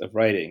aspects of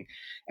writing.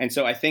 And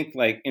so I think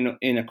like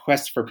in a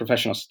quest for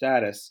professional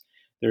status,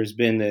 there's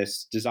been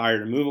this desire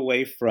to move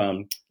away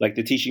from like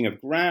the teaching of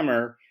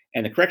grammar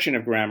and the correction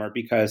of grammar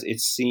because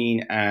it's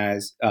seen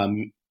as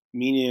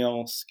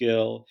menial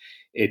skill.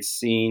 It's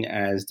seen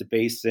as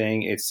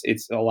debasing.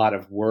 It's a lot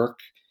of work.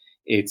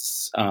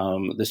 It's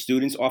the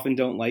students often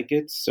don't like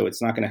it, so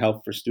it's not going to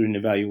help for student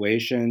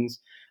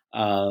evaluations.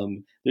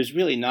 There's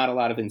really not a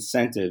lot of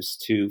incentives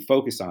to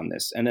focus on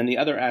this. And then the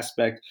other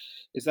aspect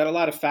is that a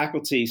lot of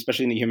faculty,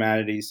 especially in the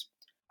humanities,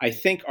 I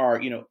think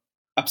are,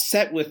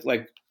 upset with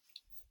like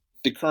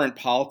the current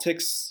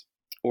politics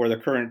or the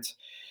current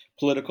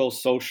political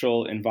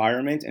social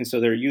environment. And so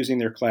they're using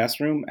their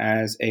classroom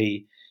as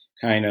a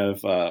kind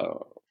of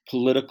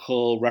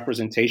political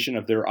representation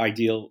of their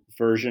ideal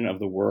version of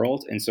the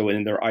world. And so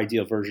in their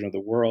ideal version of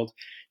the world,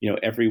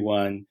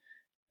 everyone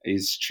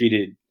is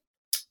treated,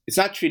 it's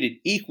not treated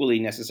equally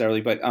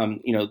necessarily, but,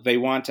 they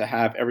want to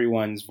have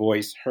everyone's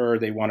voice heard.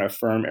 They want to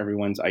affirm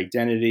everyone's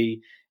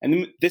identity.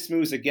 And this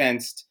moves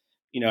against,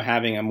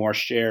 having a more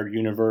shared,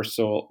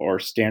 universal, or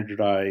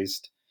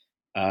standardized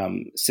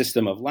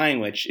system of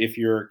language. If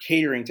you're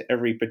catering to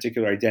every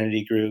particular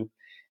identity group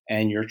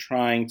and you're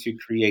trying to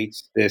create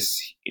this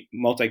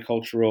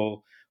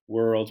multicultural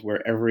world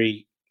where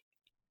every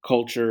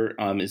culture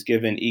is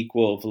given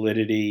equal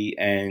validity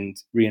and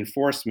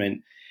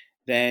reinforcement,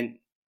 then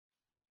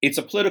it's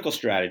a political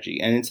strategy.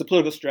 And it's a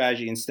political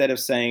strategy instead of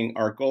saying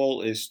our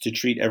goal is to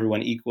treat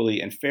everyone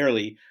equally and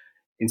fairly.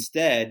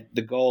 Instead,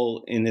 the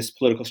goal in this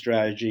political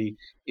strategy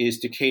is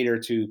to cater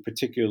to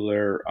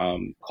particular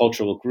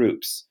cultural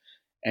groups.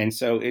 And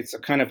so it's a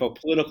kind of a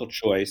political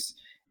choice.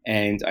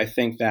 And I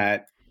think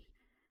that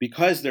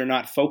because they're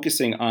not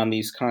focusing on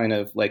these kind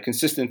of like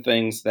consistent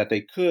things that they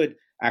could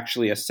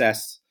actually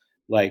assess,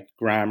 like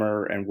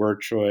grammar and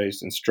word choice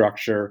and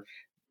structure,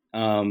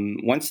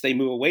 once they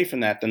move away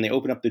from that, then they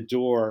open up the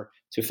door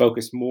to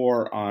focus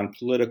more on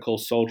political,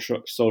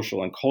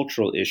 social, and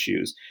cultural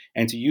issues,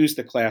 and to use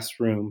the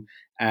classroom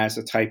as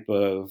a type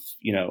of,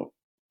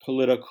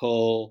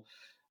 political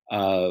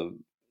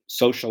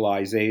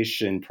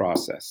socialization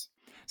process.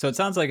 So it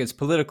sounds like it's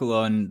political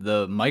on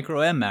the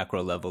micro and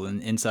macro level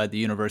and inside the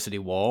university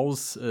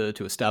walls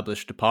to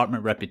establish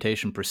department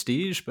reputation,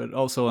 prestige, but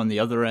also on the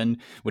other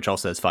end, which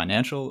also has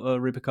financial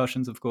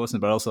repercussions, of course,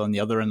 but also on the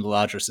other end, the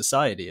larger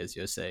society, as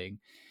you're saying.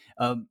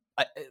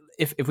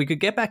 If we could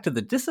get back to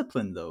the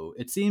discipline, though,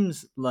 it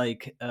seems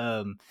like,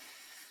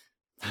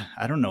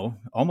 I don't know,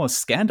 almost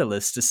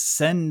scandalous to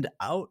send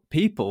out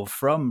people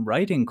from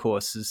writing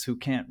courses who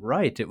can't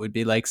write. It would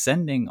be like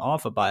sending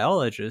off a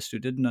biologist who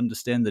didn't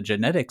understand the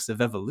genetics of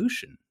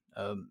evolution.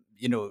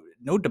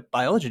 No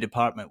biology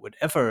department would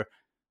ever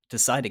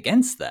decide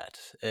against that.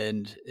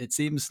 And it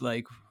seems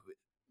like,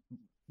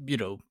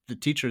 the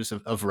teachers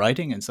of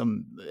writing in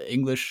some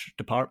English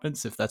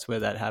departments, if that's where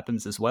that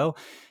happens as well,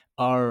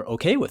 are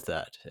okay with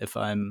that, if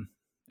I'm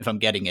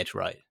getting it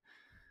right.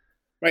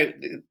 Right.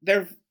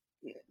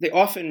 They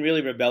often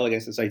really rebel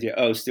against this idea,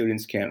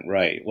 students can't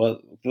write.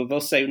 Well,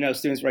 they'll say, no,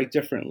 students write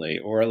differently,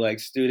 or like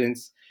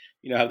students,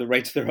 have the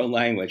right to their own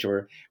language,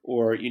 or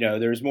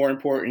there's more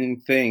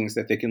important things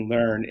that they can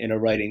learn in a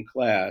writing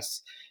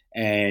class,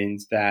 and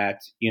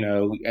that,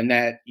 and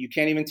that you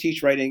can't even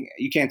teach writing.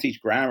 You can't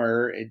teach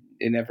grammar. It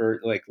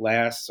never like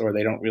lasts, or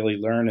they don't really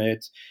learn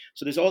it.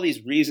 So there's all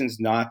these reasons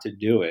not to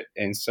do it.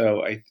 And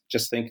so I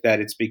just think that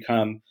it's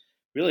become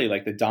really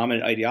like the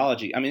dominant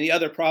ideology. I mean, the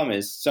other problem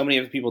is so many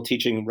of the people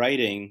teaching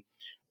writing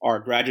are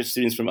graduate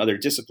students from other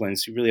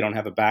disciplines who really don't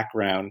have a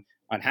background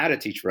on how to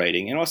teach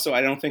writing. And also,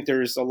 I don't think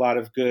there's a lot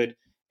of good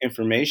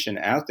information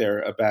out there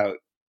about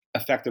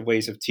effective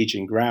ways of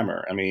teaching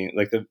grammar. I mean,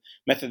 like the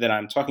method that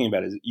I'm talking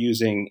about is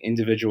using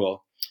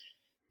individual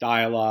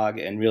dialogue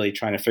and really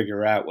trying to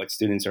figure out what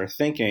students are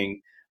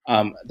thinking.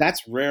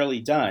 That's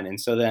rarely done.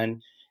 And so then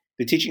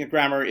the teaching of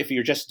grammar, if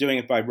you're just doing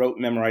it by rote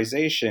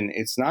memorization,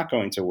 it's not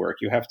going to work.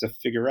 You have to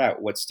figure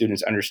out what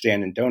students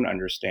understand and don't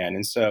understand.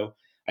 And so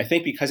I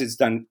think because it's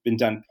been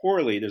done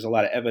poorly, there's a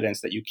lot of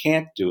evidence that you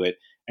can't do it.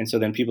 And so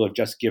then people have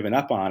just given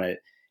up on it.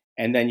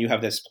 And then you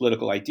have this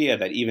political idea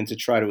that even to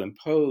try to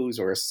impose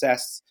or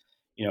assess,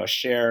 a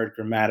shared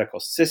grammatical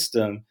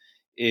system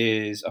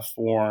is a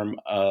form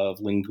of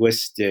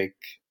linguistic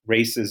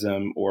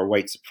racism or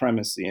white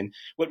supremacy. And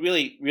what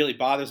really, really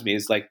bothers me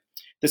is like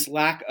this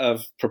lack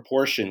of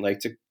proportion, like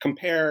to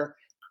compare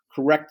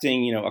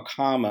correcting, a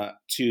comma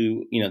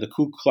to, the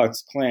Ku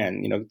Klux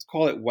Klan, to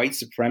call it white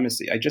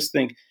supremacy, I just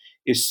think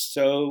is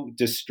so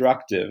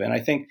destructive. And I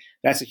think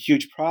that's a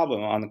huge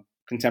problem on the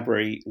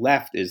contemporary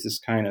left, is this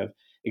kind of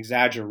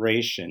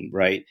exaggeration,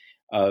 right,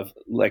 of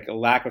like a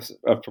lack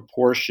of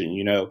proportion.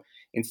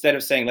 Instead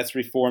of saying, let's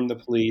reform the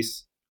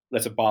police,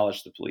 let's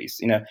abolish the police,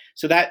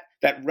 so that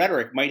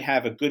rhetoric might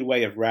have a good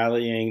way of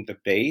rallying the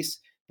base,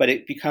 but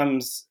it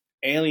becomes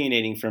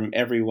alienating from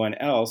everyone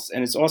else.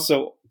 And it's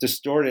also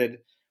distorted,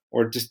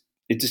 or just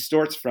it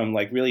distorts from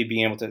like really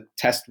being able to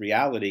test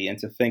reality and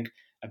to think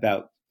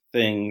about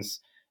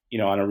things,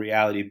 on a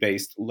reality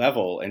based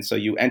level. And so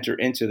you enter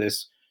into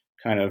this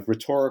kind of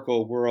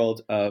rhetorical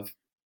world of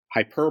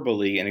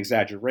hyperbole and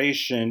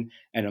exaggeration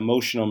and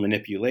emotional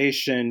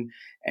manipulation,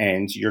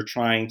 and you're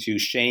trying to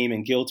shame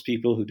and guilt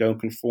people who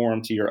don't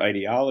conform to your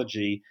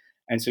ideology.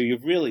 And so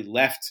you've really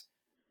left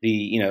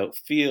the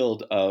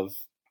field of,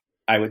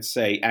 I would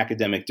say,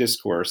 academic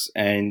discourse,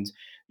 and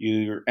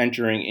you're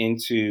entering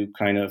into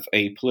kind of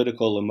a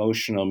political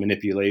emotional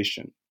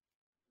manipulation.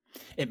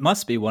 It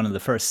must be one of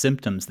the first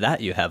symptoms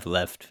that you have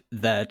left,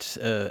 that,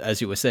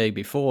 as you were saying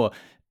before,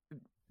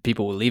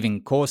 people were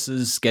leaving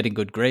courses, getting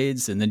good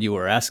grades, and then you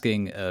were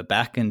asking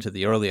back into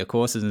the earlier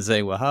courses and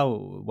saying, well,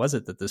 how was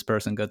it that this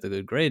person got the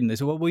good grade? And they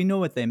said, well, we know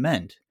what they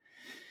meant.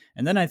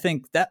 And then I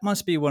think that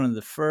must be one of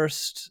the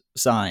first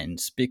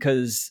signs,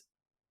 because,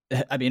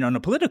 I mean, on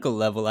a political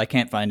level, I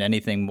can't find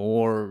anything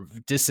more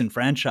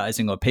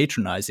disenfranchising or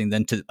patronizing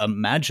than to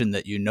imagine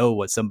that you know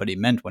what somebody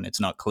meant when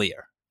it's not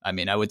clear. I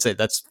mean, I would say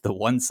that's the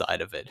one side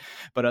of it.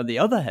 But on the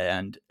other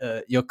hand,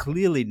 you're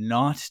clearly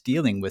not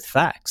dealing with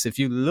facts. If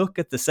you look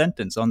at the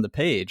sentence on the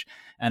page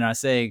and are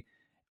saying,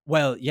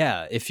 well,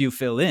 yeah, if you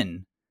fill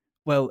in,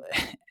 well,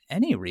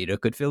 any reader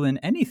could fill in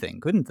anything,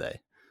 couldn't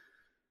they?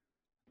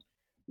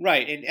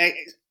 Right.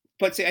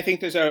 But see, I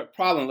think there's a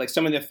problem. Like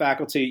some of the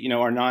faculty,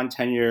 are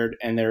non-tenured,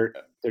 and they're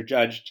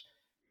judged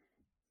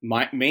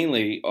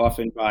mainly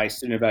often by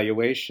student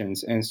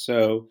evaluations. And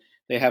so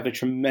they have a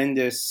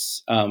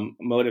tremendous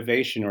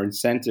motivation or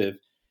incentive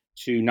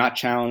to not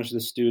challenge the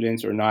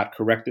students, or not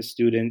correct the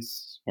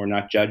students, or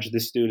not judge the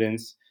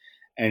students.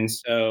 And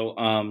so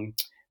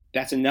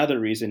that's another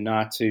reason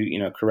not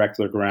to, correct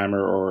their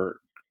grammar,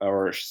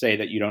 or say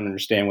that you don't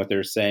understand what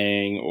they're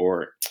saying,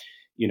 or,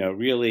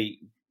 really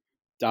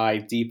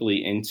dive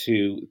deeply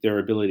into their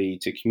ability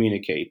to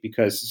communicate,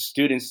 because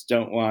students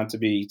don't want to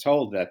be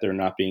told that they're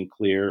not being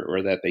clear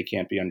or that they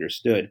can't be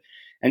understood.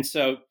 And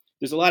so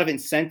there's a lot of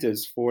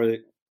incentives for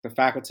the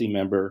faculty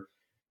member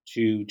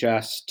to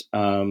just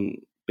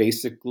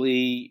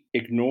basically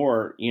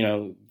ignore,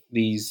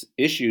 these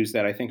issues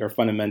that I think are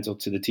fundamental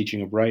to the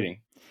teaching of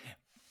writing.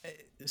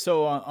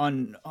 So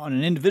on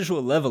an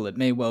individual level, it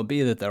may well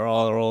be that there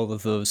are all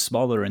of those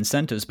smaller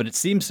incentives, but it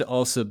seems to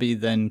also be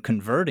then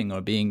converting or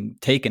being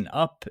taken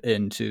up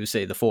into,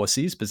 say, the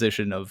 4C's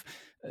position of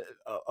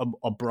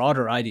a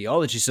broader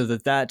ideology, so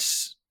that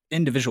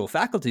individual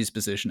faculty's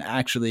position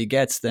actually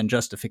gets then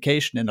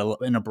justification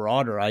in a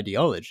broader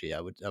ideology. I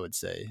would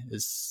say.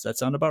 Does that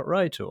sound about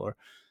right? Or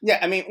yeah,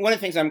 I mean, one of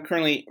the things, I'm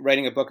currently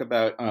writing a book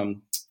about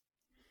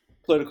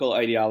political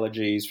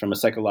ideologies from a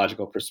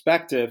psychological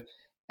perspective.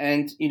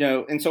 And,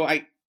 and so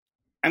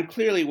I'm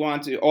clearly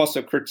want to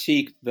also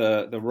critique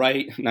the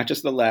right, not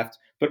just the left,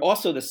 but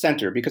also the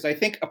center, because I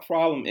think a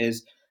problem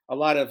is a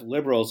lot of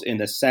liberals in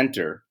the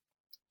center,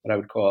 what I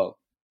would call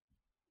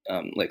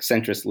like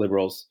centrist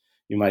liberals,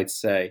 you might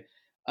say,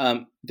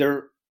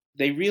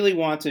 they really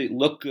want to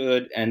look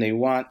good, and they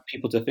want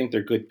people to think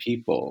they're good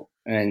people.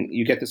 And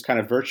you get this kind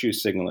of virtue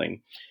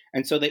signaling.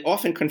 And so they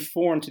often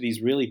conform to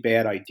these really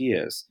bad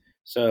ideas.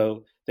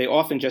 So they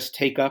often just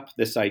take up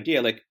this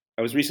idea. Like,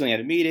 I was recently at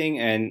a meeting,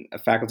 and a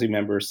faculty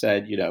member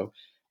said,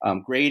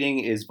 grading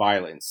is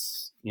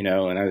violence,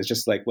 and I was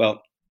just like,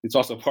 well, it's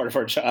also part of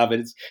our job.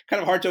 And it's kind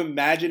of hard to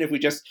imagine if we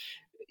just,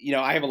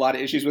 I have a lot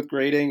of issues with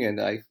grading, and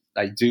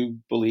I do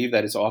believe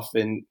that it's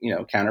often,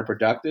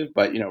 counterproductive,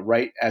 but,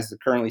 right as it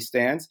currently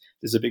stands,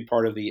 this is a big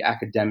part of the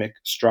academic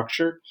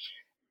structure.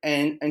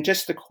 And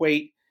just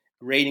equate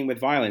grading with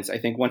violence, I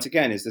think, once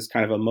again, is this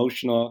kind of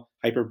emotional,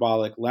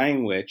 hyperbolic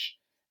language.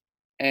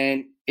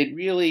 And it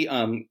really,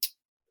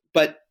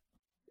 but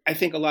I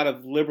think a lot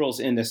of liberals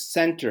in the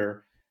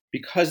center,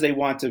 because they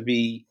want to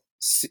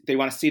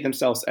see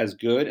themselves as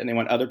good, and they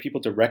want other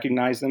people to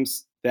recognize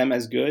them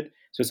as good.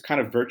 So it's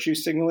kind of virtue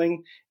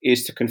signaling,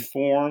 is to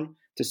conform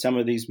to some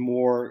of these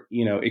more,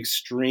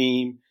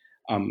 extreme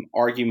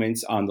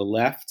arguments on the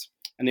left.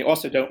 And they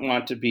also don't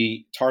want to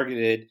be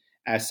targeted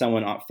as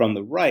someone from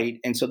the right.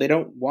 And so they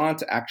don't want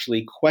to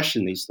actually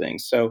question these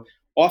things. So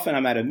often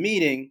I'm at a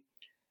meeting.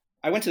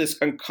 I went to this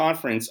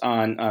conference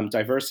on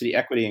diversity,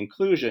 equity,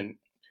 inclusion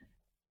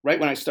right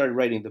when I started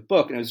writing the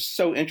book. And it was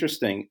so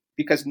interesting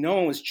because no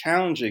one was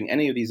challenging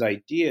any of these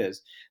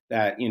ideas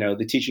that,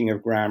 the teaching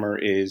of grammar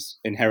is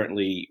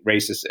inherently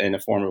racist and a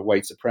form of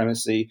white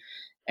supremacy,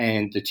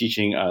 and the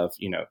teaching of,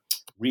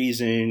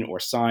 reason or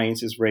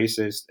science is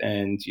racist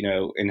and,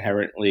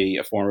 inherently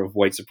a form of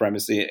white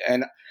supremacy.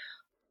 And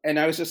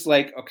I was just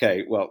like,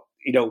 okay, well,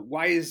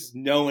 why is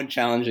no one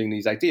challenging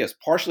these ideas?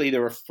 Partially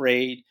they're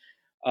afraid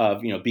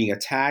of, being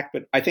attacked,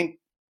 but I think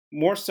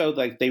more so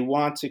like they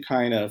want to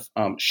kind of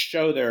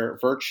show their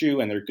virtue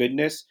and their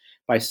goodness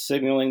by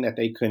signaling that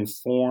they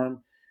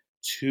conform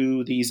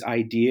to these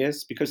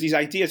ideas, because these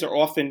ideas are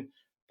often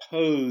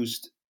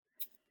posed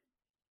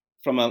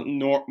from a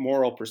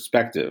moral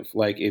perspective.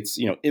 Like it's,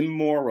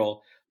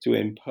 immoral to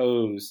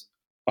impose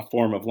a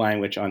form of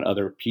language on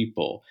other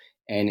people,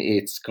 and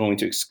it's going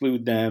to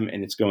exclude them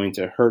and it's going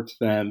to hurt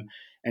them.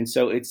 And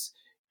so it's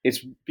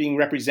being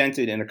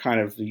represented in a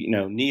kind of,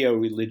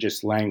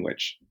 neo-religious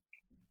language.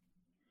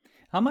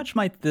 How much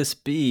might this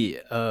be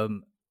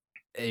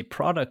a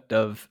product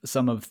of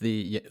some of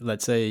the,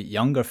 let's say,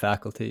 younger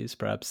faculties,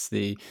 perhaps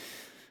the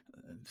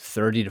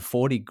 30 to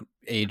 40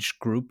 age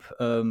group,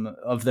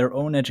 of their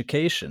own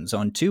educations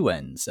on two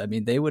ends? I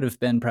mean, they would have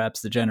been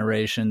perhaps the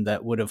generation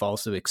that would have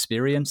also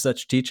experienced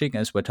such teaching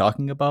as we're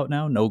talking about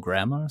now, no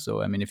grammar.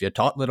 So, I mean, if you're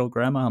taught little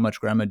grammar, how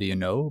much grammar do you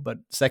know? But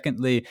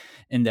secondly,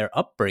 in their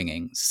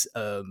upbringings,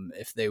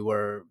 if they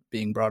were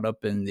being brought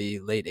up in the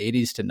late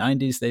 80s to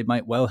 90s, they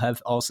might well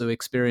have also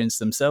experienced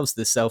themselves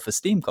this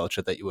self-esteem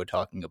culture that you were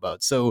talking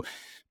about. So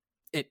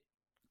it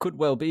could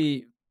well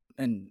be,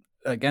 and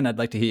again, I'd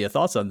like to hear your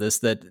thoughts on this,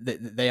 that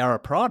they are a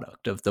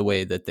product of the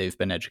way that they've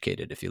been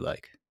educated, if you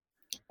like.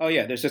 Oh,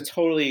 yeah.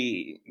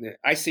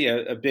 I see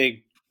a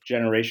big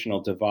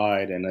generational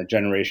divide and a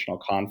generational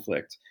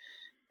conflict.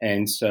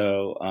 And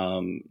so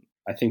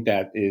I think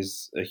that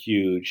is a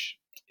huge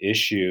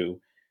issue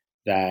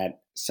that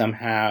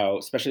somehow,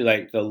 especially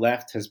like the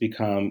left has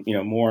become,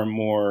 more and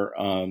more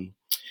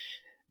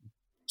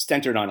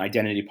centered on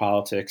identity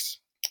politics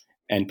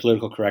and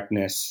political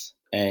correctness,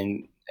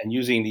 and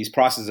using these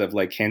processes of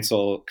like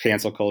cancel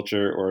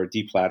culture or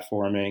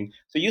deplatforming.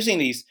 So using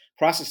these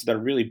processes that are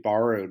really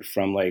borrowed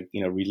from like,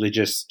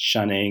 religious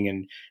shunning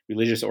and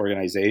religious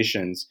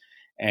organizations.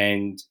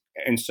 And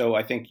so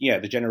I think,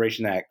 the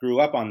generation that grew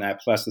up on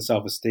that, plus the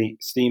self-esteem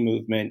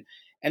movement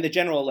and the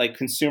general like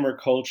consumer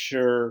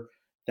culture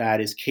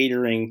that is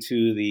catering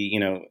to the,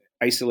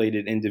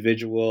 isolated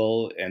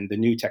individual and the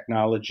new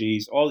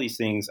technologies, all these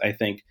things I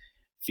think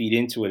feed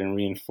into it and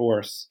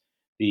reinforce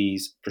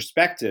these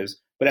perspectives.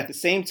 But at the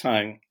same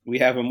time, we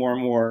have a more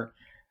and more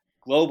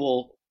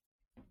global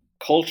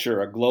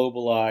culture, a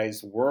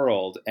globalized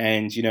world.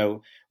 And,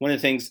 one of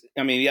the things,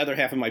 the other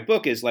half of my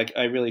book is like,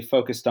 I really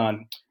focused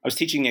on, I was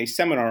teaching a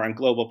seminar on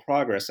global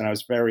progress, and I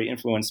was very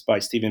influenced by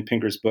Steven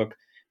Pinker's book,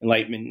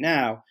 Enlightenment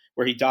Now,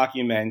 where he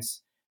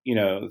documents,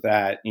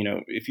 that,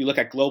 if you look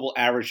at global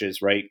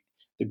averages, right,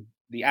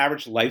 the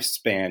average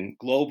lifespan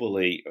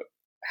globally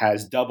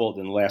has doubled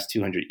in the last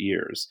 200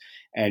 years.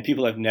 And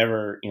people have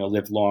never,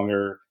 lived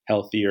longer,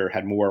 healthier,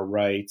 had more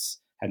rights,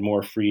 had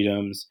more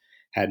freedoms,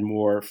 had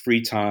more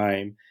free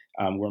time,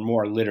 were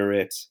more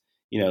literate,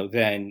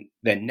 than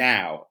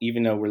now.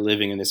 Even though we're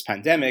living in this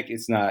pandemic,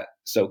 it's not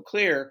so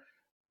clear,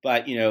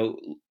 but,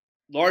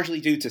 largely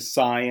due to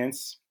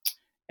science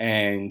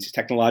and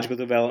technological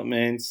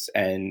developments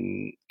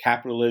and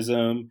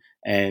capitalism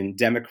and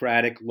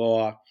democratic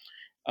law,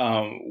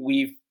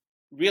 we've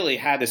really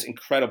had this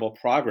incredible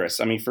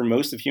progress. For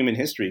most of human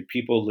history,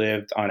 people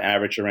lived on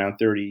average around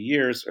 30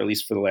 years, or at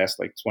least for the last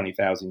like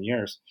 20,000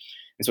 years.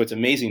 And so it's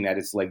amazing that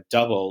it's like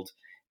doubled.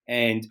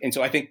 And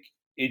so I think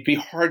it'd be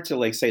hard to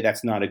like say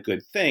that's not a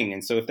good thing.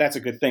 And so if that's a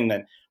good thing,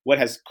 then what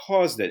has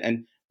caused it?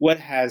 And what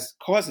has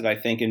caused it, I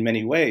think, in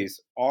many ways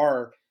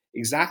are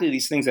exactly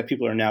these things that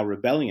people are now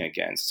rebelling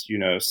against,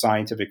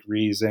 scientific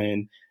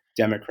reason,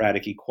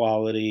 democratic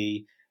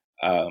equality,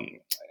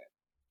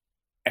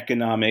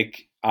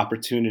 economic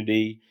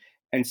opportunity.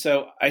 And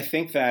so I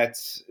think that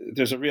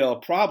there's a real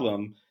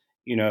problem,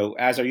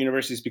 as our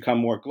universities become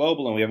more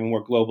global and we have a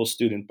more global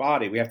student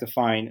body, we have to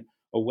find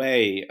a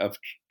way of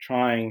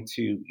trying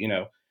to,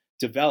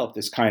 develop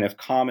this kind of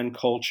common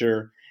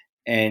culture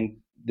and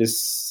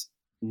this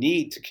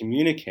need to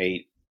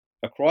communicate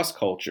across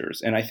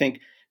cultures. And I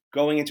think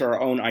going into our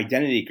own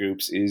identity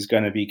groups is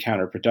going to be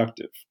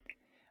counterproductive.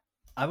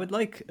 I would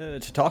like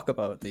to talk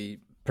about the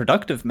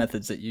productive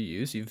methods that you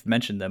use. You've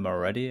mentioned them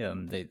already.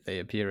 They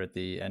appear at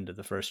the end of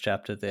the first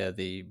chapter. They're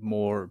the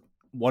more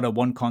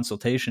one-on-one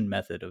consultation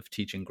method of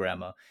teaching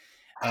grammar.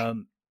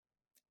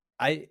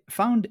 I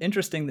found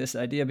interesting this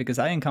idea because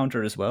I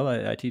encounter as well.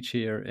 I teach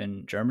here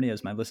in Germany,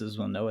 as my listeners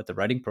will know, at the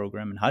writing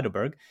program in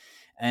Heidelberg.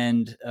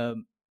 And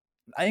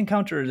I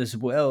encountered as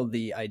well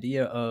the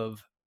idea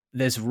of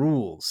there's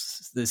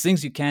rules. There's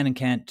things you can and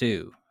can't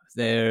do.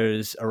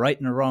 There's a right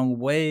and a wrong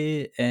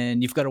way,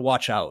 and you've got to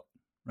watch out.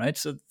 Right.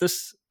 So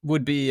this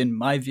would be, in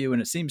my view,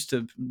 and it seems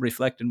to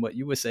reflect in what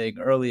you were saying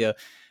earlier,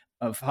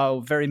 of how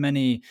very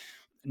many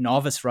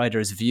novice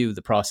writers view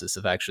the process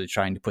of actually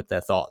trying to put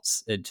their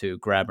thoughts into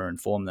grammar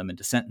and form them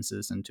into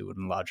sentences, into a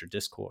larger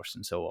discourse,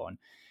 and so on.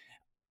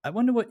 I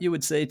wonder what you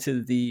would say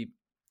to the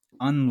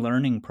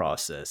unlearning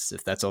process,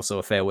 if that's also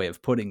a fair way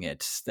of putting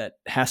it, that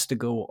has to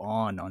go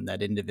on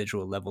that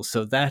individual level.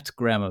 So that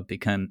grammar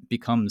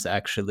becomes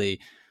actually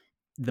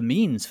the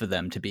means for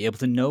them to be able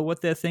to know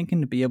what they're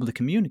thinking, to be able to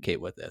communicate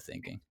what they're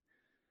thinking.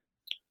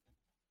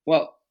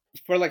 Well,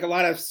 for like a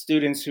lot of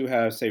students who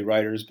have, say,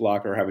 writer's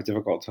block or have a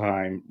difficult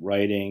time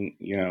writing,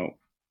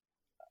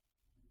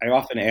 I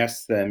often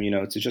ask them,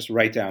 to just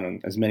write down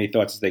as many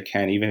thoughts as they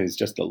can, even if it's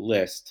just a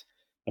list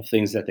of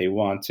things that they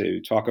want to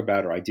talk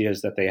about or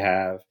ideas that they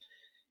have,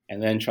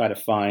 and then try to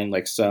find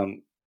like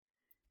some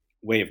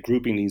way of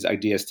grouping these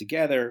ideas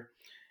together.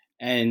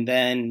 And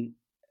then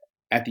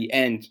at the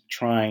end,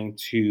 trying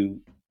to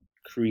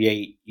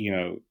create,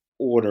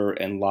 order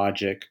and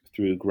logic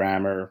through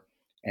grammar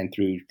and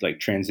through like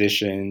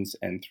transitions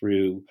and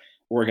through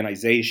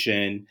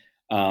organization.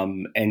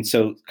 And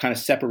so kind of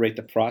separate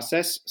the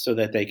process so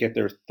that they get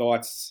their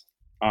thoughts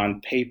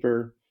on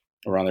paper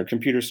or on their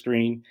computer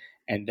screen,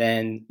 and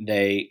then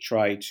they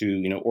try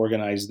to,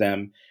 organize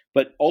them.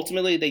 But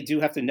ultimately, they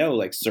do have to know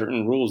like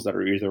certain rules that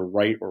are either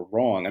right or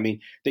wrong. I mean,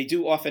 they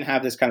do often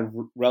have this kind of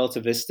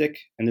relativistic,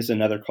 and this is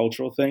another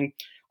cultural thing,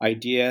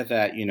 idea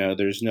that,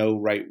 there's no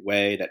right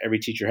way, that every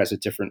teacher has a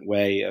different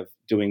way of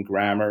doing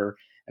grammar.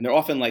 And they're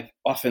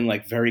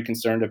often very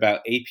concerned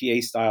about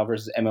APA style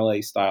versus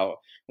MLA style,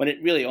 when it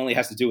really only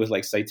has to do with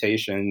like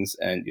citations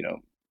and,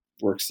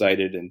 works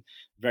cited and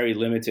very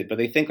limited. But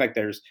they think like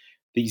there's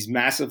these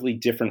massively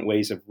different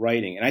ways of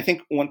writing. And I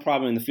think one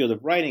problem in the field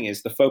of writing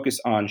is the focus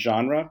on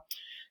genre.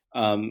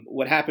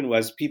 What happened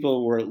was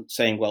people were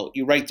saying, well,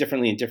 you write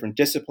differently in different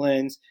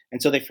disciplines.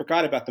 And so they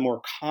forgot about the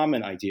more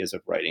common ideas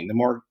of writing, the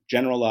more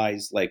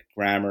generalized like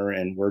grammar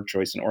and word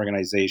choice and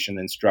organization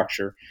and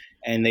structure.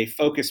 And they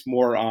focused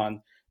more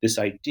on this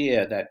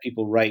idea that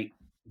people write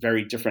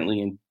very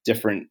differently in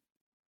different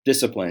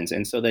disciplines.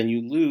 And so then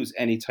you lose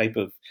any type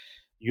of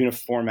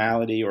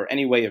uniformity or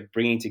any way of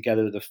bringing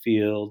together the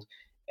field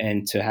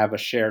and to have a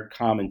shared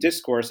common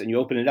discourse. And you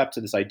open it up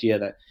to this idea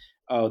that,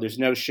 oh, there's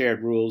no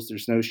shared rules,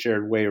 there's no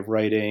shared way of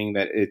writing,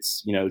 that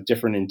it's,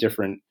 different in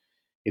different,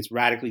 it's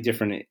radically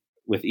different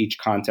with each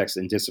context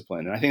and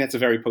discipline. And I think that's a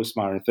very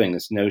postmodern thing,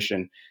 this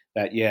notion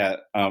that,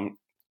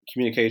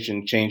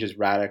 communication changes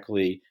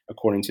radically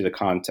according to the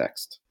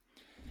context.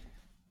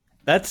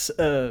 That's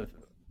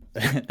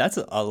that's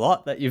a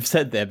lot that you've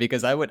said there,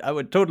 because I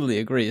would totally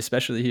agree,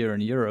 especially here in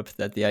Europe,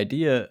 that the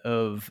idea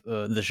of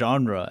the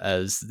genre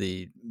as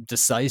the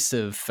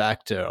decisive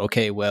factor.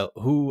 Okay, well,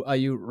 who are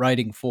you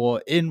writing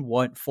for, in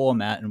what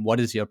format, and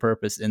what is your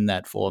purpose in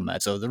that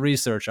format? So the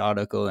research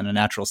article in a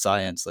natural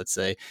science, let's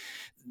say,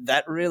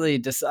 that really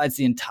decides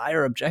the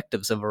entire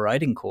objectives of a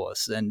writing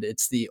course. And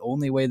it's the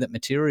only way that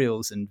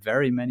materials in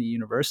very many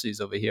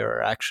universities over here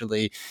are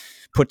actually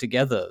put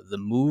together. The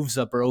moves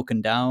are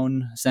broken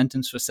down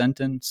sentence for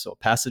sentence or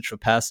passage for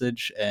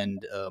passage,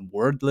 and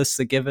word lists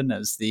are given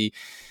as the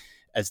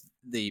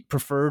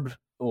preferred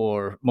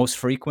or most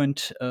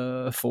frequent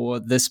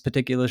for this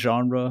particular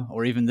genre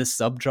or even this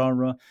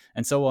subgenre,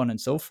 and so on and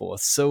so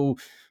forth. So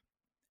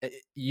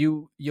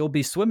you'll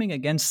be swimming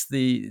against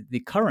the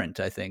current,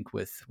 I think,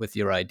 with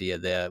your idea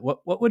there.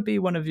 What would be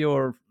one of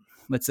your,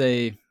 let's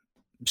say,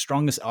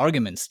 strongest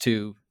arguments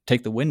to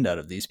take the wind out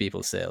of these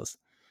people's sails?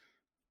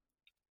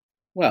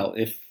 Well,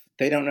 if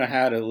they don't know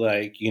how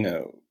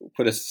to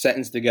put a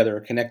sentence together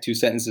or connect two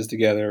sentences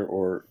together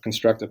or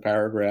construct a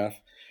paragraph,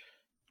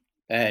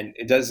 and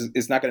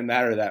it's not going to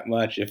matter that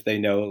much if they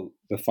know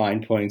the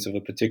fine points of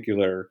a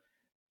particular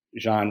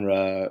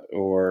genre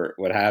or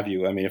what have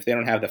you. I mean, if they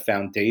don't have the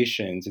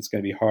foundations, it's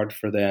going to be hard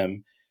for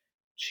them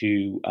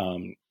to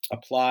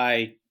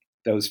apply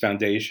those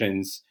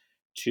foundations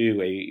to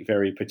a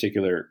very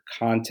particular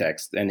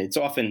context. And it's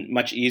often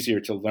much easier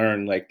to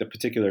learn like the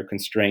particular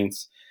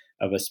constraints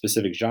of a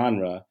specific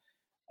genre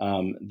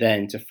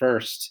than to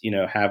first,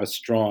 have a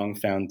strong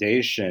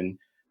foundation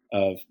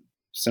of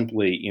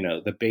simply,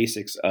 the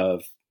basics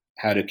of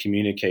how to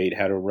communicate,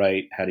 how to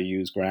write, how to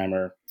use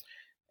grammar.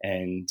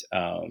 And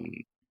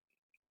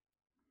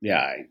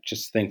I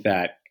just think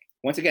that,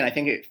 once again, I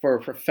think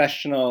for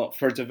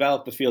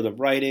develop the field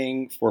of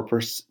writing, for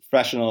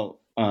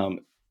professional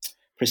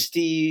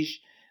prestige,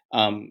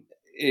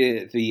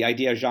 the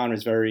idea of genre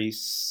is very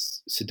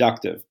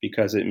seductive,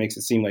 because it makes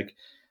it seem like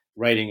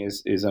writing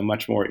is a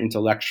much more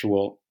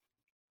intellectual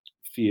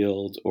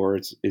field, or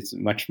it's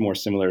much more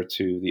similar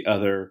to the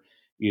other,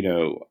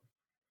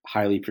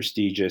 highly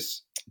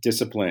prestigious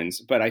disciplines.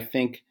 But I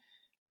think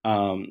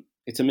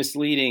it's a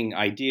misleading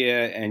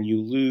idea, and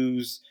you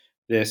lose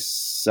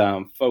this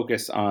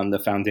focus on the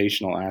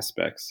foundational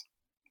aspects.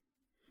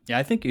 Yeah,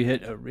 I think you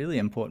hit a really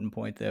important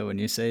point there when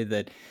you say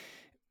that,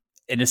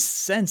 in a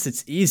sense,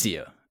 it's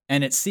easier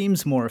and it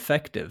seems more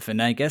effective. And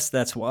I guess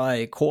that's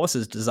why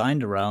courses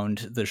designed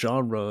around the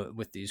genre,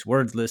 with these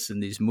word lists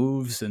and these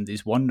moves and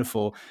these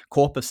wonderful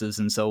corpuses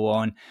and so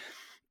on,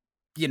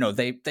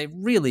 they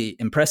really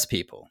impress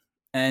people.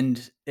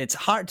 And it's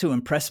hard to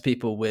impress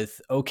people with,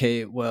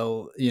 okay,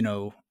 well,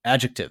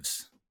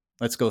 adjectives.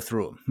 Let's go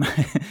through them.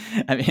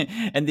 I mean,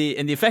 and the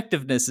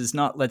effectiveness is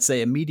not, let's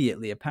say,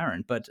 immediately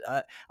apparent. But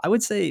I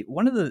would say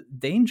one of the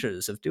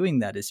dangers of doing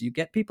that is you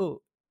get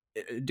people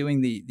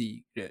doing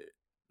the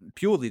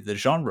purely the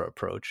genre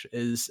approach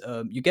is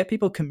you get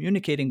people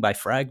communicating by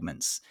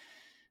fragments.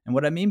 And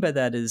what I mean by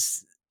that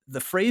is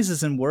the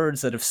phrases and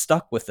words that have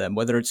stuck with them,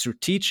 whether it's through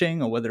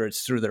teaching or whether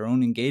it's through their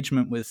own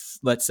engagement with,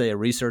 let's say, a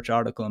research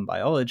article in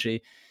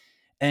biology.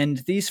 And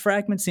these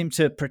fragments seem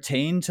to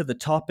pertain to the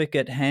topic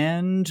at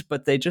hand,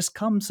 but they just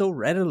come so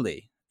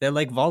readily. They're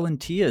like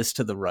volunteers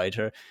to the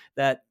writer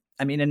that,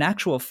 I mean, in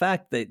actual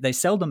fact, they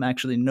seldom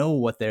actually know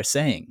what they're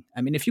saying.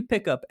 I mean, if you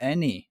pick up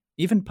any,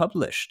 even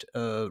published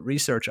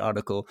research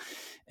article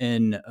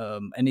in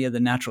any of the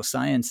natural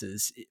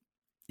sciences,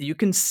 you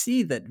can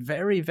see that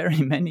very, very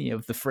many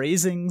of the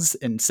phrasings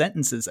and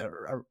sentences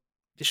are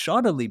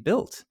shoddily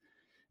built.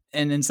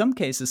 And in some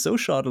cases, so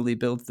shoddily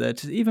built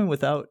that even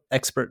without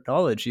expert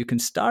knowledge, you can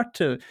start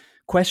to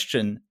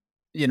question,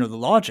 the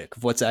logic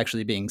of what's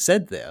actually being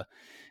said there.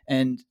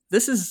 And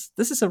this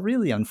is a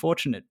really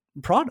unfortunate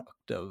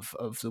product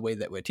of the way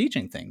that we're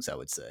teaching things, I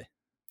would say.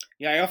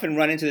 Yeah, I often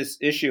run into this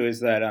issue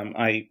is that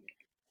I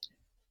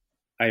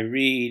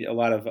read a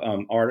lot of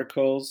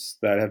articles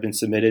that have been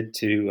submitted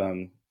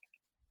to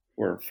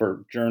or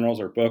for journals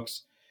or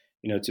books,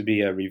 to be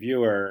a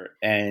reviewer,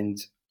 and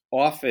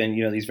often,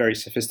 these very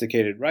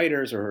sophisticated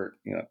writers or,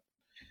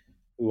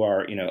 who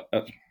are,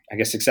 I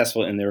guess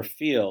successful in their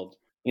field,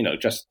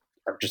 just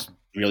are just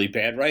really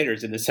bad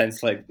writers in the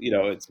sense like,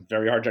 it's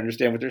very hard to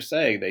understand what they're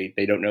saying.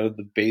 They don't know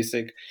the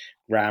basic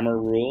grammar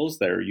rules.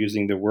 They're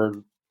using the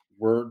word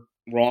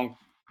wrong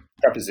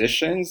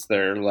prepositions.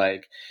 They're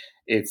like,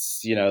 it's,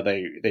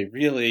 they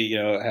really,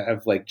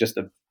 have like just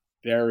a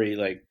very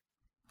like,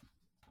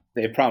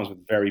 they have problems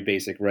with very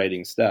basic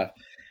writing stuff.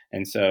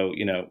 And so,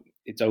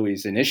 it's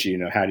always an issue,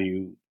 how do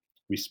you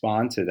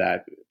respond to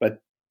that?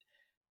 But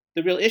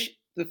the real issue,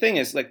 the thing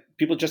is, like,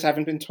 people just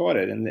haven't been taught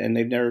it and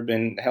they've never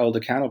been held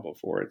accountable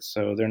for it.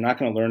 So they're not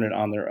going to learn it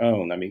on their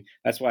own. I mean,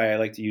 that's why I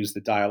like to use the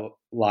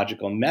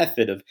dialogical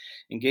method of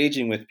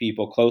engaging with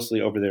people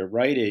closely over their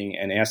writing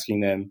and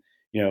asking them,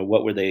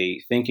 what were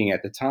they thinking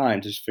at the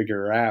time, to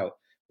figure out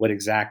what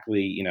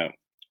exactly,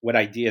 what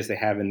ideas they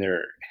have in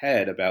their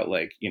head about,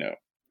 like,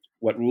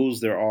 what rules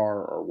there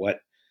are or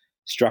what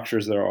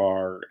structures there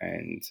are.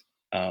 And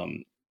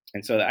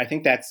so I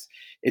think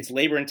it's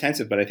labor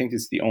intensive, but I think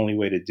it's the only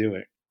way to do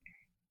it.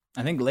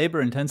 I think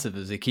labor intensive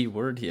is a key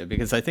word here,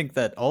 because I think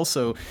that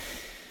also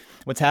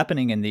what's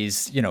happening in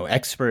these,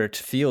 expert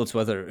fields,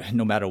 whether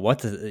no matter what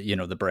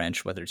the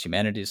branch, whether it's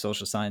humanities,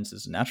 social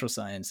sciences, natural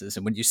sciences,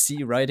 and when you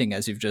see writing,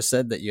 as you've just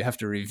said, that you have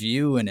to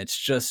review, and it's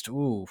just,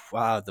 ooh,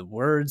 wow, the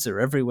words are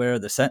everywhere,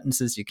 the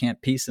sentences, you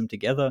can't piece them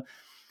together.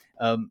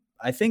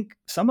 I think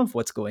some of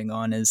what's going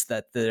on is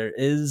that there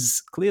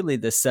is clearly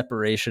this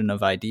separation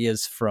of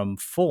ideas from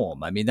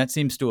form. I mean, that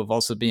seems to have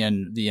also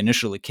been the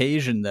initial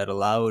occasion that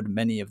allowed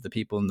many of the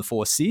people in the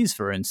 4Cs,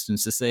 for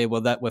instance, to say,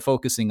 well, that we're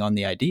focusing on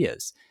the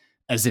ideas,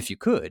 as if you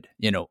could,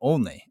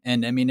 only.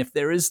 And I mean, if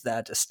there is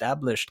that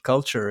established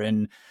culture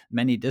in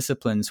many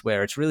disciplines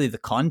where it's really the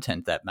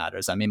content that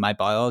matters, I mean, my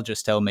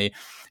biologists tell me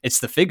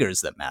it's the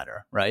figures that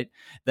matter, right?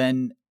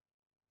 Then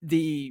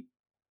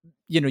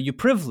you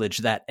privilege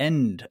that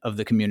end of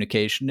the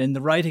communication, and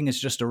the writing is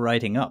just a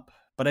writing up.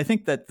 But I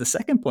think that the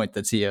second point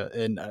that's here,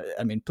 and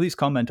I mean, please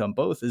comment on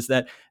both, is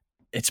that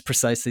it's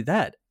precisely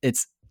that.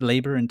 It's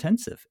labor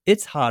intensive.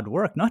 It's hard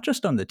work, not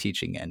just on the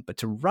teaching end, but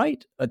to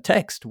write a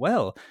text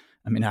well.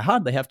 I mean, I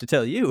hardly have to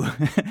tell you,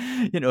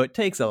 it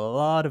takes a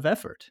lot of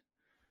effort.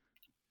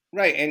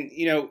 Right.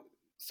 And,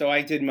 so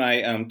I did my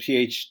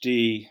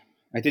PhD.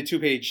 I did 2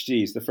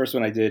 PhDs. The first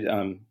one I did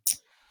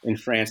in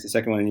France, the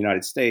second one in the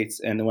United States.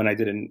 And the one I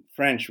did in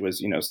French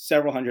was,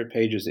 several hundred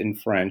pages in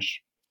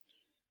French.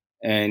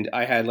 And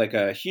I had like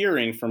a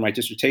hearing for my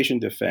dissertation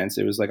defense.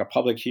 It was like a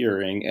public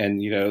hearing.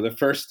 And, the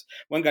first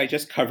one guy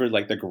just covered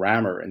like the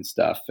grammar and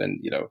stuff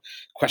and,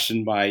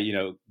 questioned my,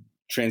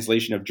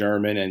 translation of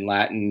German and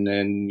Latin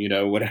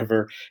and,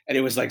 whatever. And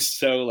it was like,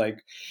 so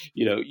like,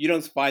 you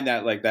don't find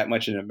that like that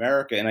much in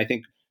America. And I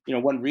think,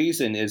 one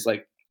reason is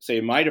like, say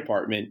in my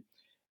department,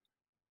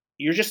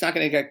 you're just not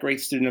going to get great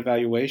student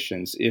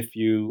evaluations if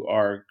you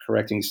are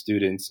correcting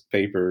students'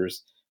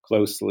 papers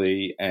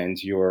closely and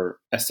you're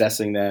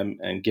assessing them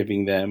and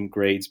giving them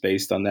grades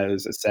based on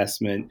those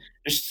assessment.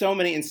 There's so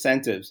many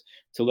incentives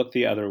to look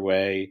the other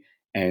way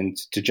and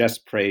to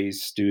just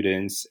praise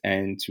students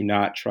and to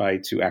not try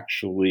to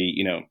actually,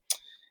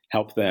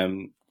 help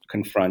them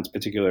confront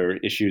particular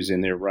issues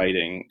in their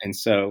writing. And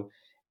so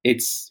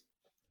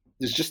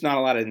there's just not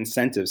a lot of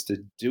incentives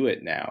to do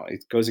it now.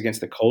 It goes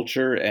against the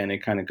culture and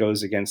it kind of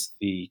goes against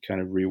the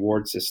kind of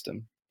reward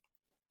system.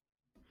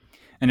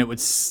 And it would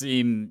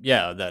seem,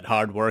 that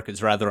hard work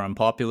is rather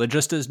unpopular,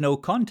 just as no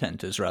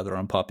content is rather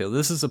unpopular.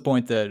 This is a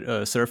point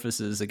that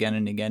surfaces again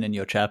and again in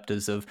your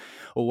chapters of,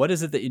 well, what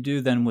is it that you do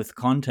then with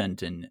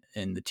content in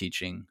the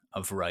teaching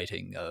of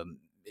writing?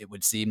 It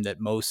would seem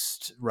that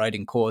most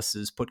writing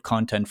courses put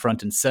content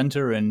front and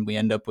center, and we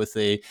end up with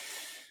a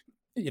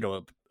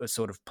a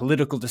sort of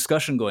political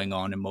discussion going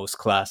on in most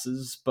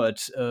classes,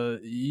 but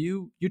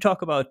you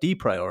talk about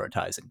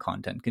deprioritizing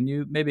content. Can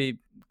you maybe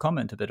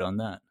comment a bit on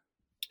that?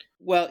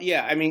 Well,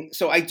 yeah, I mean,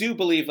 so I do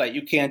believe that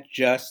you can't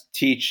just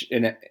teach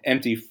in an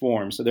empty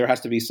form. So there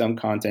has to be some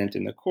content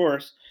in the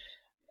course.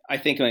 I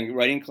think like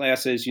writing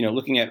classes,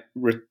 looking at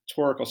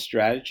rhetorical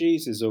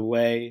strategies is a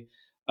way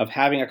of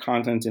having a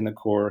content in the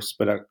course,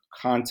 but a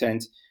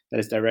content that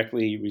is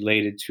directly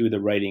related to the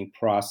writing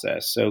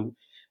process. So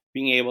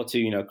being able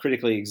to,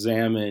 critically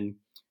examine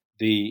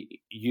the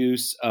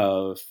use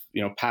of,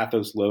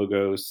 pathos,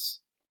 logos,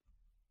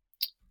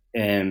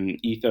 and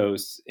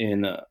ethos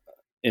in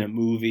a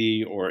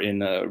movie or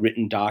in a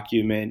written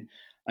document,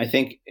 I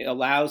think it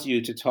allows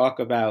you to talk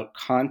about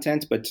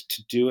content, but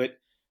to do it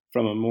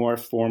from a more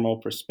formal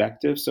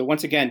perspective. So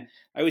once again,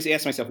 I always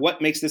ask myself,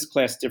 what makes this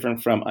class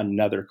different from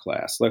another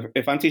class? Like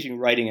if I'm teaching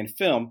writing and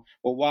film,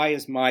 well, why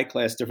is my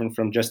class different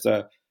from just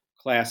a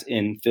class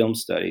in film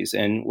studies?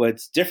 And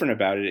what's different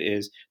about it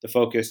is the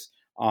focus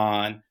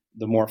on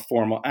the more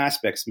formal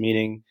aspects,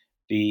 meaning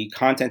the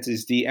content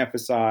is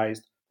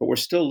de-emphasized, but we're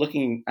still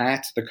looking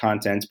at the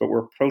content, but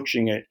we're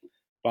approaching it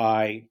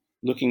by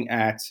looking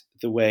at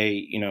the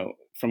way,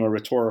 from a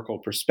rhetorical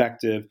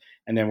perspective.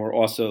 And then we're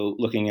also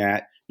looking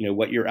at,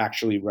 what you're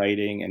actually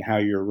writing and how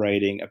you're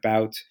writing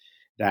about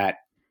that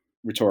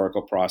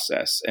rhetorical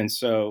process. And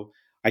so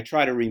I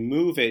try to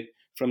remove it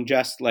from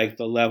just like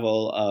the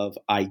level of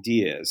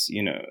ideas,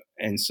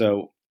 and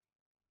so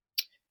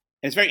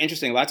it's very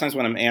interesting. A lot of times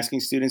when I'm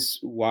asking students,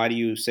 why do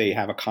you say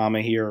have a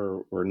comma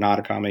here or not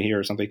a comma here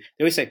or something?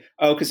 They always say,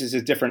 oh, because it's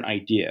a different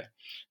idea.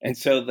 And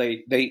so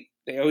they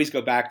always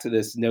go back to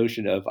this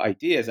notion of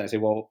ideas. And I say,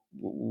 well,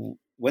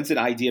 when's an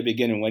idea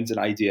begin and when's an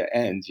idea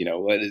end?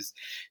 What is,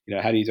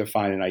 how do you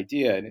define an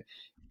idea?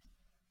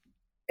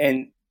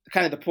 And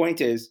kind of the point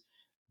is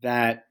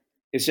that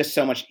it's just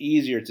so much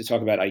easier to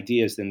talk about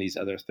ideas than these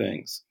other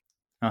things.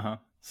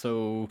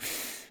 So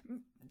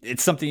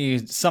it's something you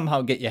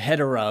somehow get your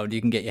head around,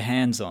 you can get your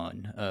hands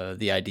on,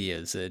 the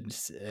ideas.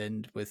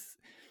 And with,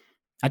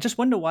 I just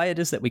wonder why it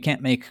is that we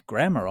can't make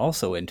grammar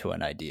also into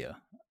an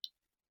idea.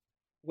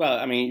 Well,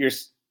 I mean,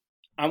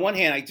 on one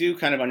hand, I do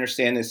kind of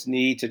understand this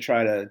need to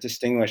try to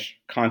distinguish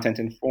content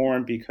and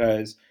form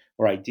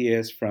or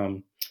ideas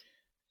from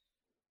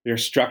their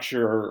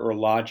structure or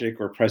logic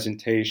or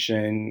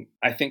presentation.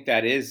 I think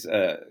that is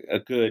a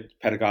good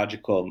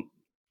pedagogical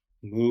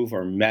move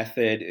or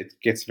method. It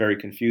gets very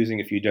confusing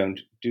if you don't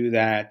do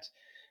that.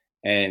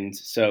 And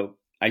so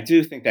I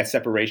do think that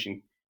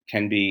separation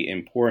can be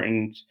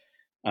important.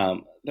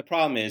 The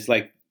problem is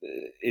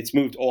it's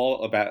moved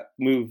all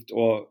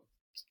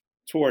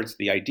towards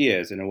the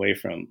ideas and away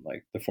from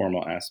like the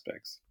formal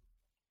aspects.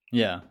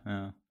 Yeah.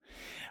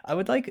 I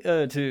would like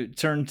to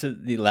turn to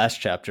the last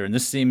chapter, and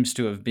this seems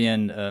to have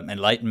been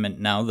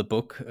Enlightenment Now, the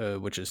book,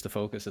 which is the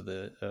focus of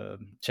the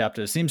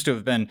chapter, seems to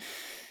have been,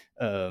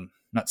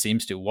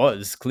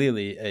 was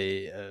clearly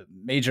a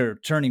major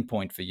turning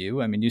point for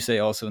you. I mean, you say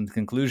also in the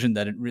conclusion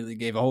that it really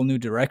gave a whole new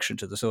direction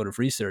to the sort of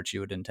research you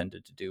had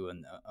intended to do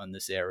on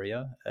this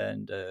area,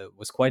 and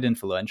was quite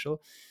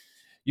influential.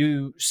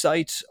 You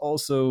cite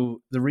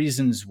also the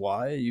reasons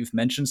why. You've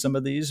mentioned some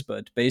of these,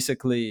 but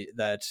basically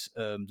that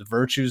the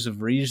virtues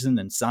of reason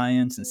and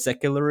science and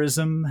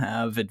secularism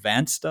have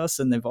advanced us,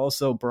 and they've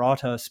also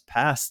brought us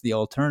past the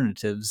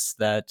alternatives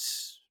that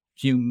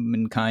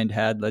humankind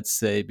had, let's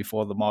say,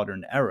 before the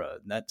modern era.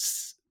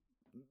 That's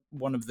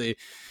one of the,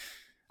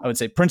 I would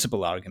say,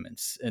 principal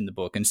arguments in the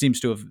book, and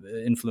seems to have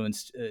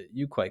influenced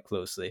you quite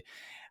closely.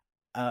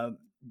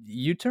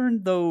 You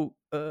turned, though,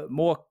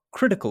 more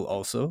critical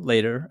also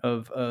later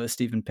of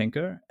Steven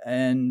Pinker,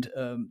 and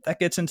that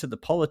gets into the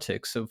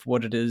politics of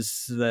what it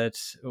is that,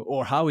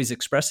 or how he's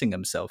expressing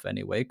himself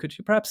anyway. Could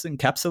you perhaps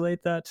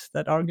encapsulate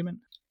that argument?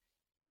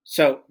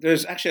 So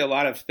there's actually a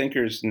lot of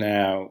thinkers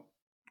now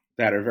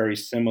that are very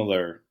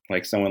similar,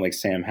 like someone like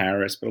Sam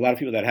Harris, but a lot of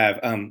people that have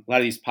a lot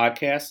of these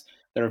podcasts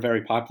that are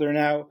very popular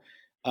now,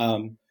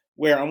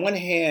 where on one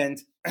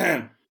hand,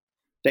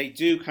 they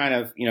do kind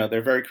of,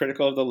 they're very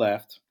critical of the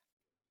left.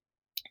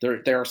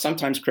 They are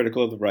sometimes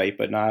critical of the right,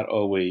 but not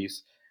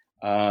always.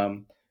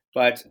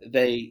 But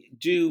they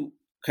do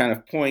kind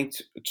of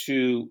point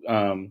to,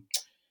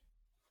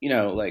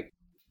 like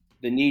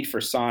the need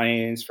for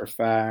science, for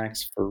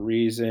facts, for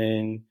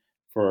reason,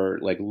 for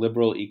like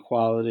liberal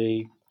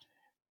equality.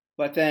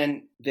 But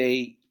then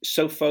they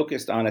so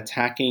focused on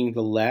attacking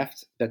the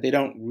left that they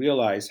don't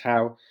realize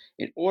how,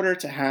 in order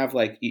to have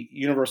like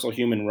universal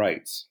human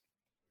rights,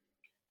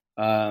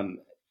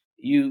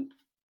 you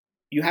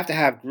have to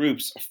have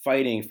groups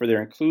fighting for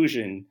their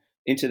inclusion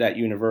into that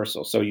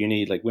universal. So you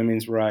need like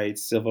women's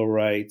rights, civil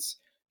rights,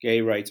 gay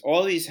rights.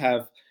 All these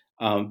have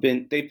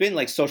they've been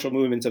like social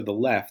movements of the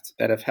left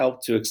that have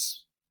helped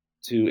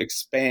to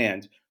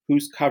expand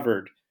who's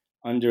covered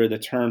under the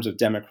terms of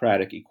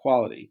democratic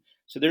equality.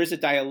 So there is a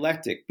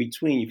dialectic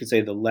between, you could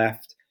say, the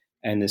left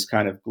and this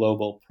kind of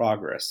global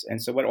progress.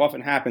 And so what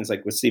often happens,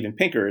 like with Steven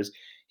Pinker, is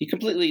he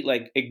completely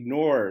like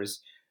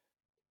ignores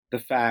the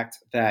fact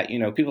that,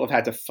 people have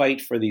had to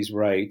fight for these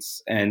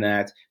rights, and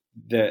that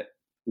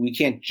we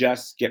can't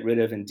just get rid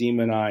of and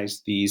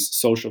demonize these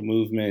social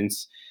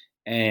movements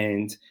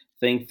and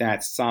think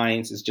that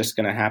science is just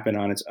going to happen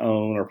on its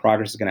own, or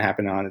progress is going to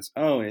happen on its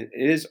own. It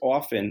is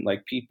often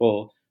like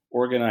people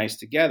organized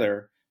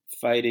together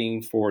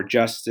fighting for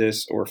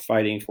justice, or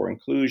fighting for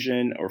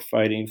inclusion, or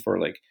fighting for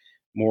like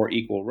more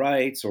equal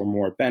rights or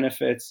more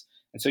benefits.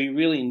 And so you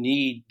really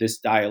need this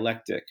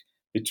dialectic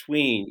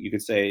between, you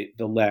could say,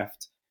 the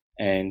left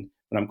and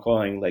what I'm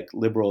calling like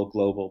liberal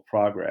global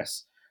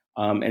progress.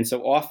 And so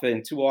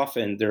too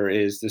often, there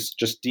is this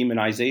just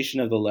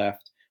demonization of the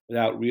left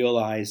without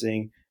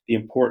realizing the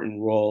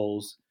important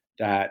roles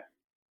that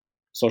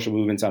social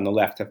movements on the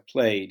left have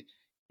played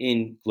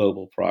in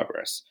global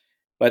progress.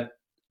 But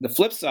the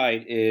flip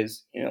side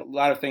is, a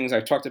lot of things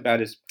I've talked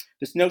about is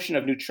this notion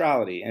of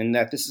neutrality, and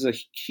that this is a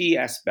key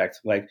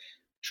aspect, like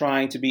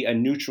trying to be a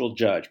neutral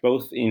judge,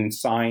 both in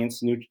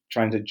science,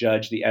 trying to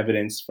judge the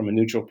evidence from a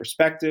neutral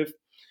perspective,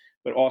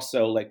 but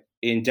also like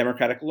in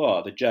democratic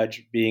law, the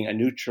judge being a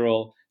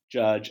neutral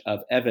judge of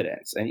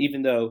evidence. And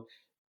even though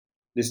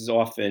this is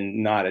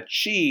often not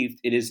achieved,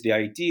 it is the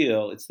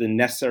ideal, it's the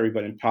necessary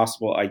but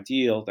impossible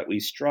ideal that we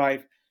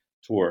strive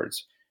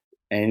towards.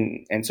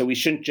 And so we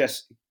shouldn't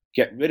just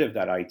get rid of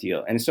that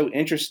ideal. And it's so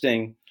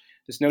interesting,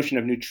 this notion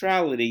of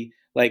neutrality.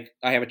 Like,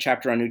 I have a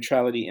chapter on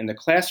neutrality in the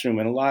classroom,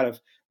 and a lot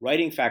of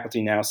writing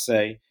faculty now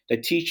say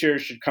that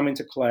teachers should come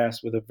into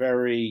class with a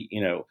very,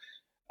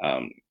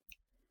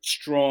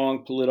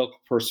 strong political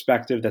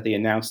perspective that they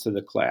announce to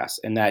the class,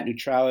 and that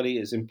neutrality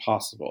is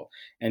impossible,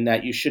 and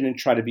that you shouldn't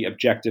try to be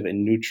objective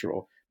and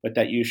neutral, but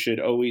that you should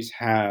always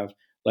have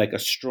like a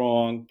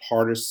strong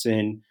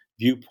partisan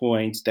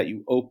viewpoint that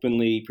you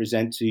openly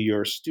present to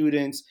your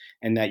students,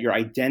 and that your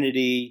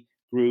identity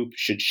group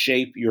should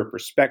shape your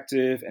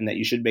perspective, and that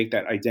you should make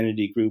that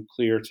identity group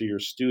clear to your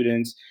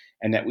students,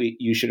 and that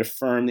you should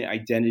affirm the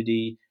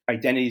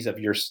identities of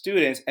your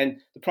students.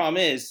 And the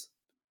problem is,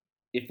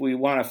 if we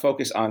want to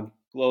focus on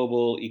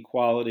global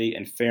equality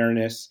and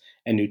fairness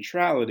and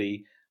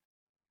neutrality,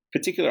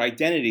 particular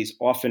identities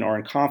often are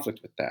in conflict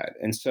with that.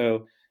 And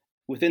so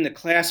within the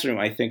classroom,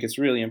 I think it's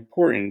really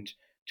important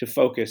to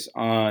focus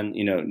on,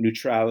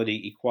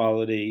 neutrality,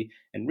 equality,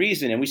 and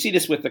reason. And we see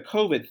this with the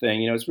COVID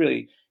thing. It's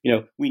really,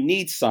 we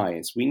need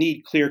science. We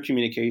need clear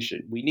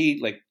communication. We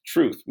need like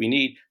truth. We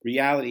need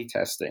reality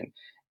testing.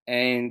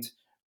 And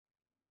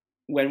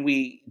when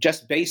we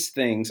just base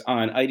things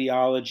on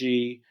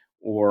ideology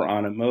or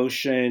on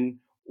emotion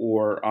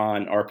or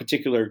on our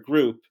particular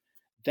group,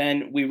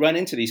 then we run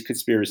into these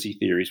conspiracy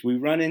theories. We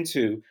run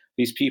into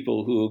these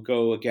people who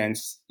go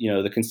against,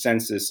 the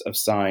consensus of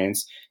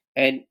science,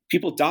 and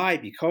people die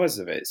because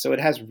of it. So it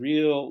has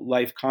real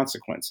life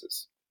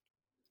consequences.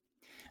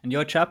 And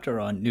your chapter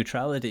on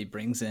neutrality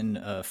brings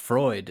in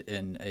Freud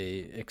in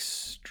a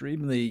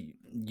extremely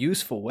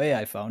useful way,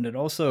 I found. It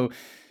also,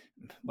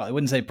 well, I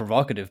wouldn't say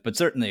provocative, but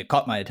certainly it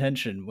caught my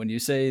attention when you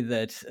say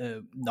that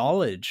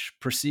knowledge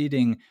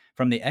proceeding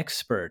from the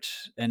expert,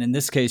 and in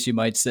this case, you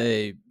might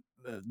say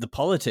the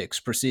politics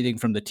proceeding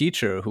from the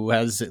teacher who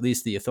has at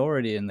least the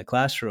authority in the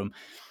classroom,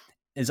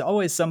 is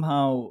always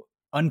somehow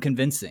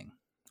unconvincing,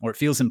 or it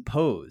feels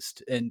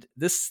imposed. And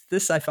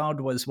this I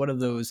found was one of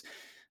those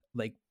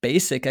like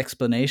basic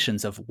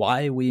explanations of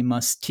why we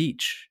must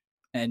teach.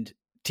 And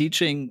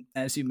teaching,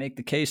 as you make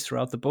the case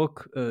throughout the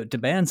book,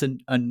 demands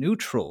a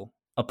neutral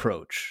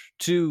approach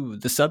to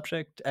the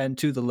subject and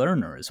to the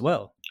learner as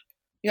well.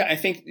 Yeah, I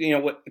think,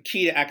 what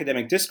key to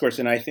academic discourse,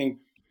 and I think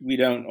we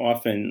don't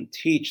often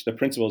teach the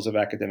principles of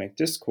academic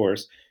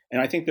discourse,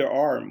 and I think there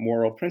are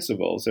moral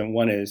principles, and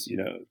one is,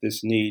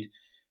 this need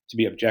to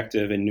be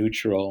objective and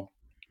neutral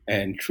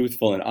and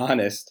truthful and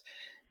honest.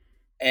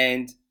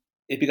 And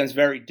it becomes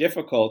very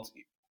difficult,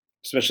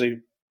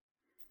 especially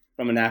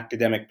from an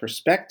academic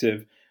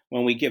perspective,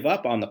 when we give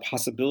up on the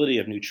possibility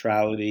of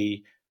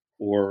neutrality,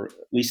 or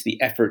at least the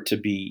effort to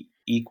be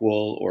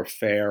equal or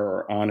fair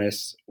or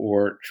honest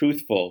or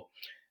truthful.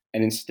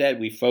 And instead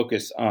we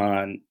focus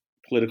on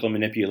political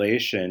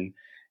manipulation.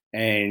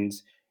 And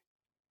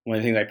one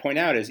of the things I point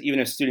out is, even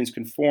if students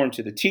conform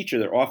to the teacher,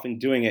 they're often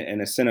doing it in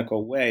a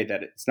cynical way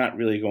that it's not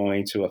really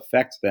going to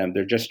affect them.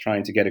 They're just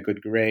trying to get a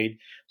good grade.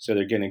 So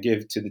they're going to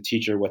give to the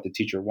teacher what the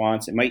teacher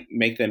wants. It might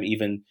make them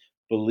even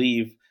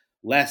believe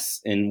less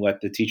in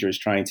what the teacher is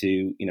trying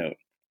to,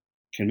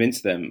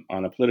 convince them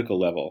on a political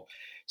level.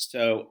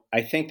 So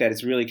I think that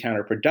it's really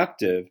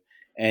counterproductive.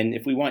 And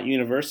if we want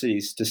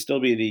universities to still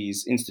be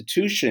these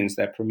institutions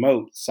that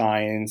promote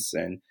science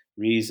and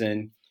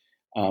reason,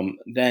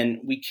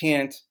 then we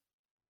can't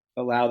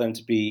allow them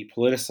to be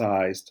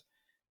politicized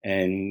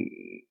and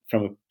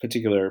from a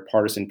particular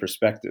partisan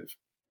perspective.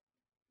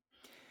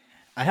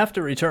 I have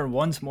to return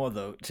once more,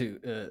 though,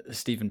 to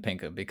Steven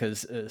Pinker,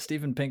 because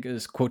Steven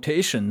Pinker's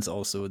quotations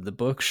also in the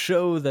book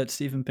show that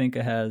Steven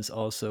Pinker has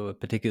also a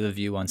particular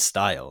view on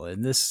style.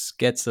 And this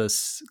gets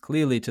us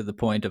clearly to the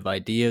point of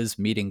ideas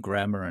meeting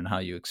grammar and how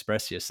you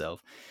express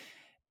yourself.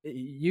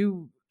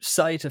 You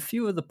cite a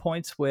few of the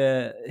points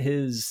where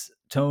his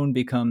tone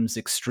becomes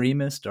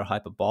extremist or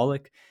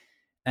hyperbolic.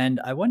 And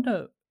I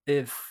wonder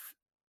if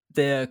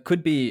there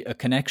could be a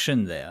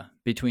connection there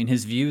between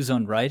his views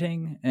on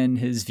writing and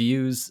his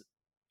views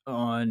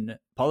on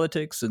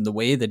politics and the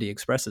way that he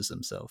expresses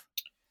himself.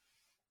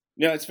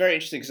 It's very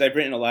interesting because I've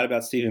written a lot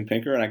about Steven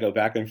Pinker, and I go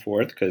back and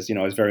forth because,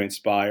 I was very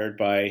inspired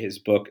by his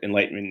book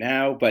Enlightenment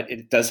Now, but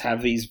it does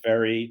have these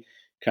very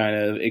kind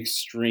of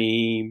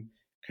extreme,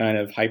 kind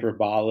of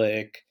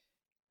hyperbolic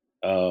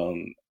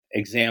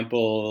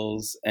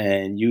examples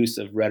and use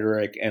of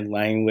rhetoric and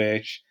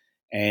language.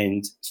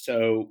 And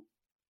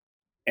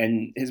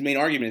his main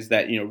argument is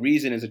that,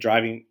 reason is a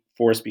driving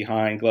force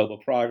behind global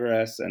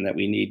progress, and that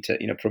we need to,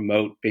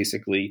 promote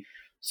basically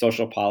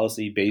social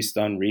policy based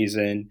on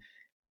reason.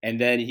 And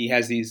then he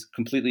has these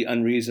completely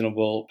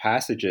unreasonable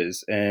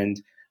passages.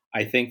 And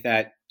I think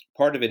that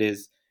part of it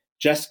is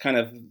just kind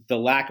of the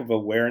lack of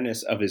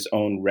awareness of his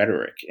own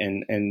rhetoric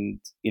and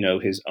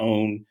his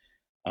own,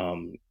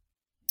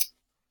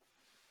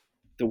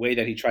 the way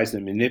that he tries to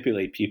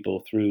manipulate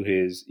people through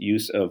his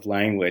use of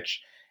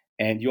language.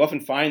 And you often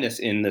find this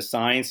in the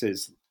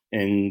sciences,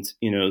 and,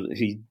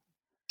 he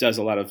does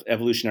a lot of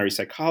evolutionary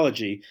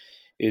psychology,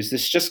 is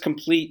this just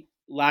complete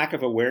lack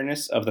of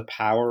awareness of the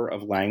power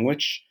of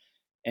language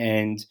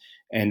and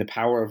the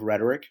power of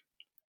rhetoric.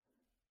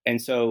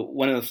 And so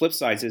one of the flip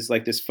sides is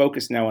like this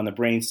focus now on the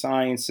brain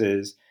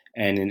sciences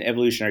and in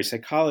evolutionary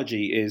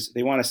psychology is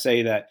they want to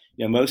say that,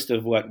 most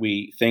of what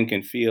we think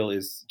and feel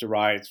is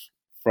derived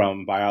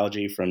from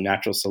biology, from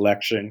natural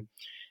selection.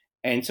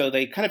 And so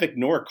they kind of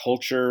ignore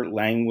culture,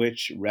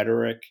 language,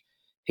 rhetoric,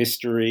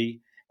 history.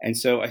 And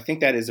so I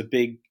think that is a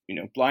big,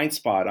 blind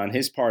spot on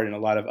his part and a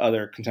lot of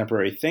other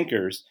contemporary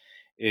thinkers,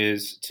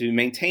 is to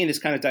maintain this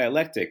kind of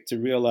dialectic, to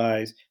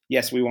realize,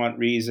 yes, we want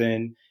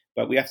reason,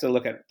 but we have to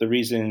look at the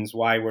reasons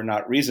why we're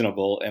not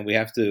reasonable. And we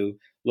have to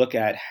look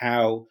at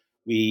how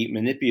we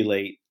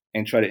manipulate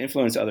and try to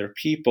influence other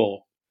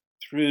people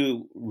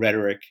through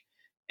rhetoric.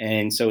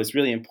 And so it's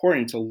really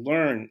important to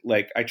learn,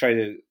 like I try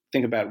to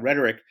think about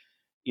rhetoric,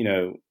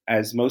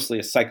 as mostly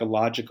a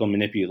psychological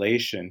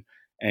manipulation.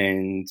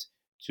 And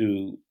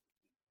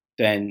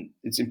then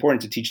it's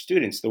important to teach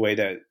students the way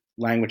that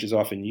language is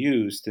often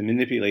used to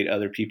manipulate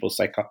other people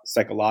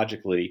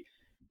psychologically,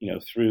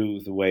 through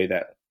the way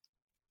that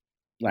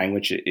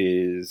language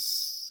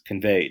is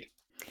conveyed.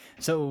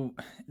 So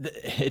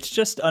it's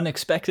just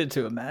unexpected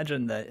to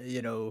imagine that,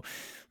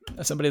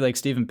 somebody like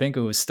Steven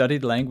Pinker, who's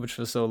studied language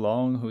for so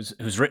long,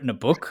 who's written a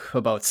book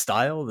about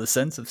style, the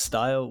sense of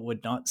style,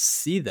 would not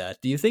see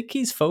that. Do you think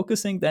he's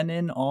focusing then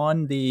in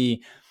on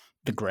the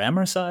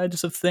grammar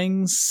sides of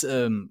things,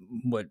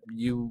 what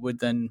we would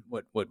then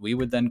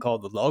call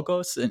the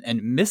logos,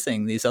 and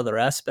missing these other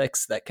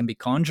aspects that can be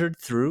conjured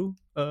through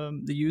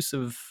the use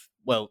of,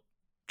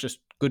 just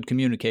good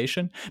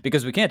communication?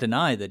 Because we can't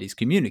deny that he's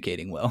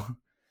communicating well.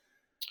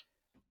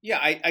 Yeah,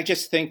 I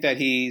just think that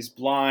he's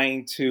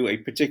blind to a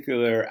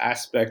particular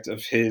aspect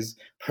of his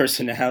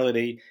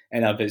personality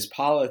and of his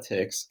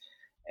politics,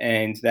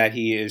 and that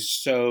he is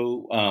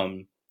so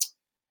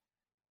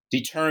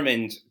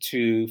determined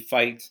to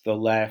fight the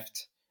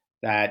left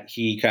that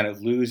he kind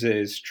of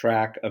loses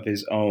track of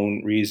his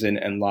own reason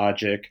and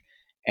logic.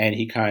 And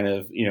he kind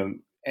of,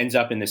 ends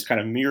up in this kind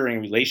of mirroring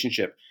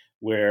relationship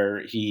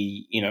where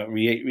he,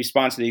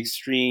 responds to the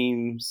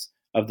extremes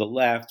of the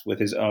left with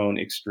his own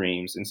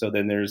extremes. And so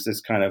then there's this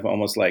kind of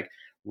almost like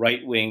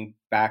right-wing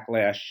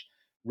backlash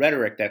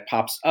rhetoric that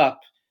pops up,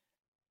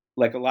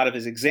 like a lot of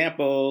his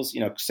examples,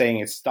 saying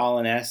it's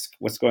Stalin-esque,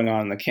 what's going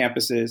on the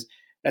campuses.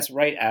 That's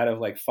right out of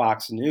like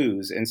Fox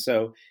News. And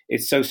so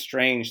it's so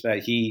strange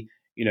that he,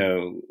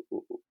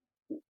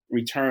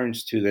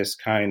 returns to this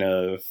kind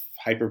of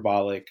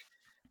hyperbolic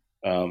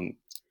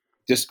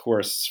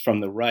discourse from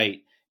the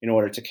right in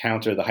order to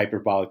counter the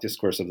hyperbolic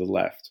discourse of the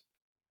left.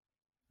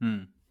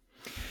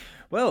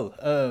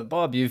 Well,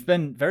 Bob, you've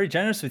been very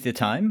generous with your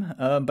time,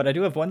 but I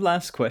do have one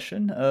last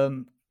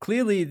question.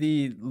 Clearly,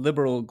 the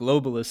liberal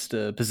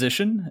globalist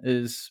position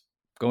is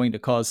going to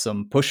cause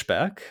some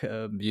pushback.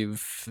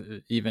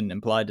 You've even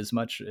implied as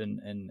much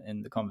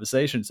in the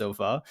conversation so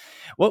far.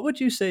 What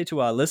would you say to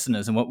our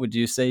listeners, and what would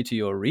you say to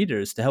your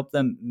readers to help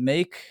them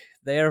make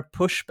their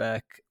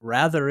pushback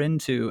rather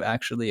into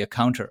actually a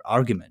counter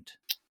argument?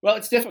 Well,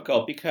 it's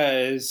difficult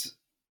because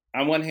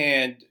on one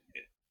hand,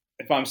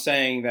 if I'm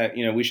saying that,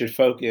 we should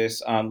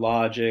focus on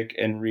logic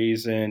and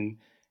reason,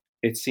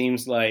 it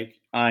seems like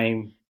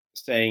I'm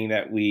saying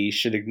that we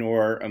should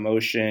ignore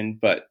emotion.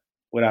 But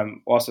what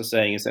I'm also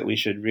saying is that we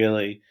should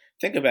really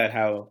think about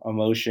how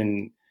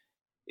emotion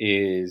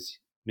is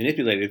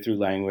manipulated through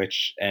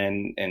language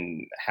and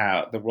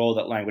how the role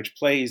that language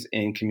plays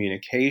in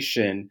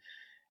communication.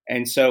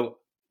 And so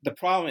the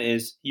problem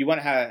is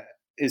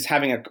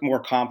having a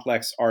more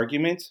complex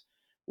argument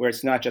where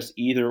it's not just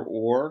either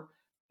or.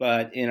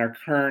 But in our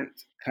current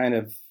kind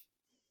of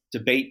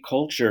debate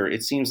culture,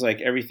 it seems like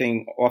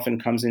everything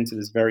often comes into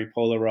this very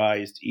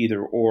polarized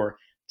either or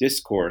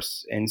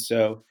discourse. And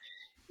so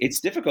it's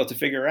difficult to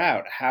figure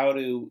out how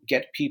to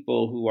get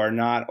people who are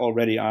not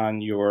already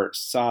on your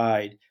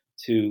side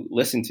to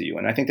listen to you.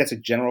 And I think that's a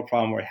general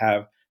problem we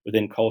have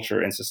within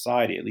culture and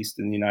society, at least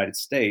in the United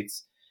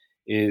States,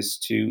 is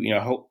to,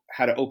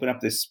 how to open up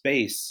this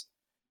space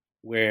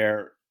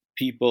where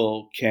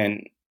people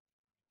can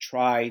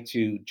try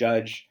to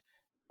judge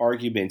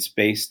arguments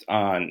based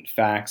on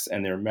facts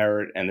and their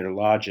merit and their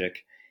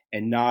logic,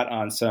 and not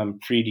on some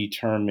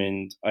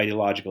predetermined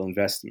ideological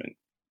investment.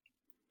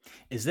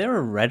 Is there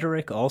a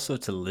rhetoric also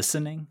to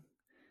listening?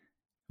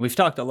 We've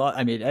talked a lot.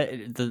 I mean,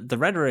 the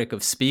rhetoric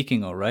of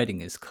speaking or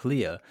writing is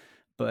clear,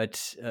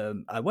 but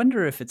I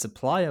wonder if it's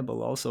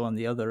applicable also on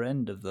the other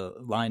end of the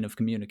line of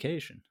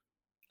communication.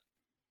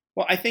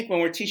 Well, I think when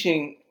we're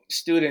teaching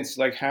students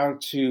like how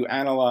to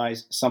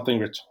analyze something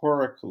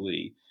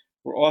rhetorically,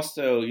 we're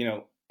also,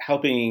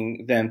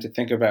 helping them to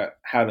think about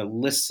how to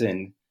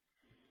listen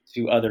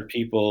to other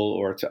people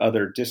or to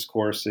other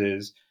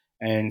discourses.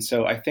 And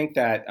so I think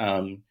that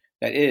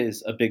that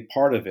is a big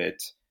part of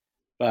it,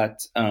 but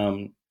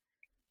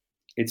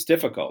it's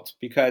difficult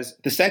because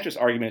the centrist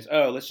argument is,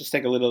 let's just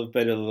take a little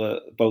bit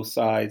of both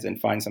sides and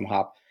find some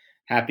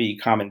happy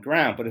common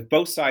ground. But if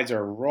both sides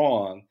are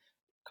wrong,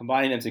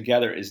 combining them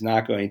together is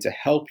not going to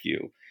help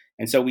you.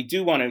 And so we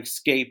do want to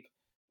escape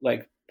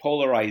like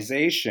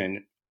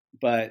polarization,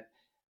 but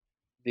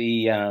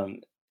the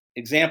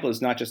example is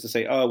not just to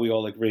say, we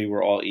all agree,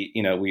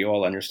 we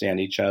all understand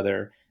each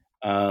other.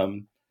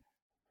 And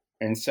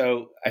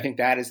so I think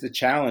that is the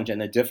challenge and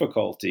the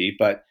difficulty.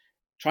 But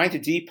trying to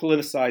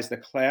depoliticize the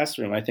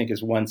classroom, I think,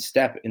 is one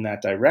step in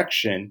that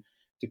direction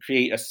to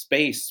create a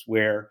space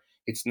where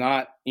it's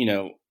not,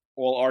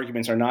 all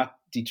arguments are not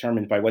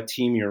determined by what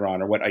team you're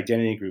on or what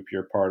identity group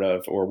you're part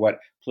of or what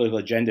political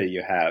agenda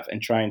you have,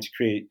 and trying to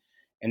create.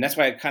 And that's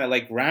why I kind of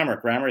like grammar.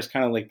 Grammar is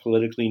kind of like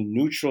politically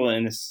neutral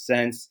in a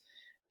sense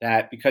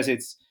that because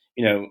it's,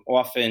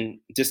 often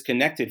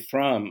disconnected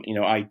from,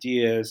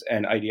 ideas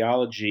and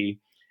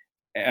ideology,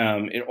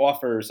 it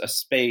offers a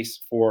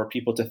space for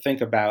people to think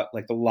about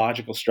like the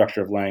logical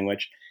structure of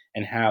language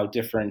and how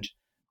different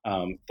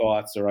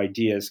thoughts or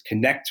ideas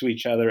connect to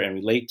each other and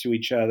relate to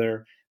each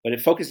other. But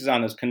it focuses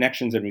on those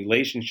connections and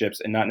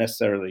relationships and not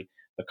necessarily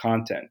the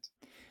content.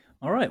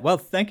 All right. Well,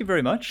 thank you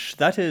very much.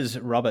 That is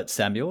Robert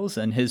Samuels,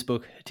 and his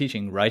book,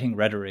 Teaching Writing,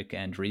 Rhetoric,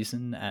 and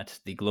Reason at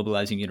the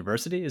Globalizing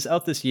University, is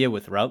out this year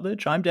with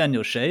Routledge. I'm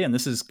Daniel Shea, and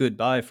this is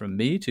goodbye from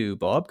me to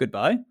Bob.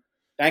 Goodbye.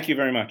 Thank you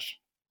very much.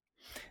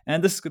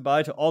 And this is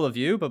goodbye to all of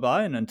you.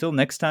 Bye-bye. And until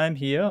next time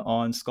here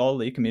on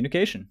Scholarly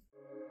Communication.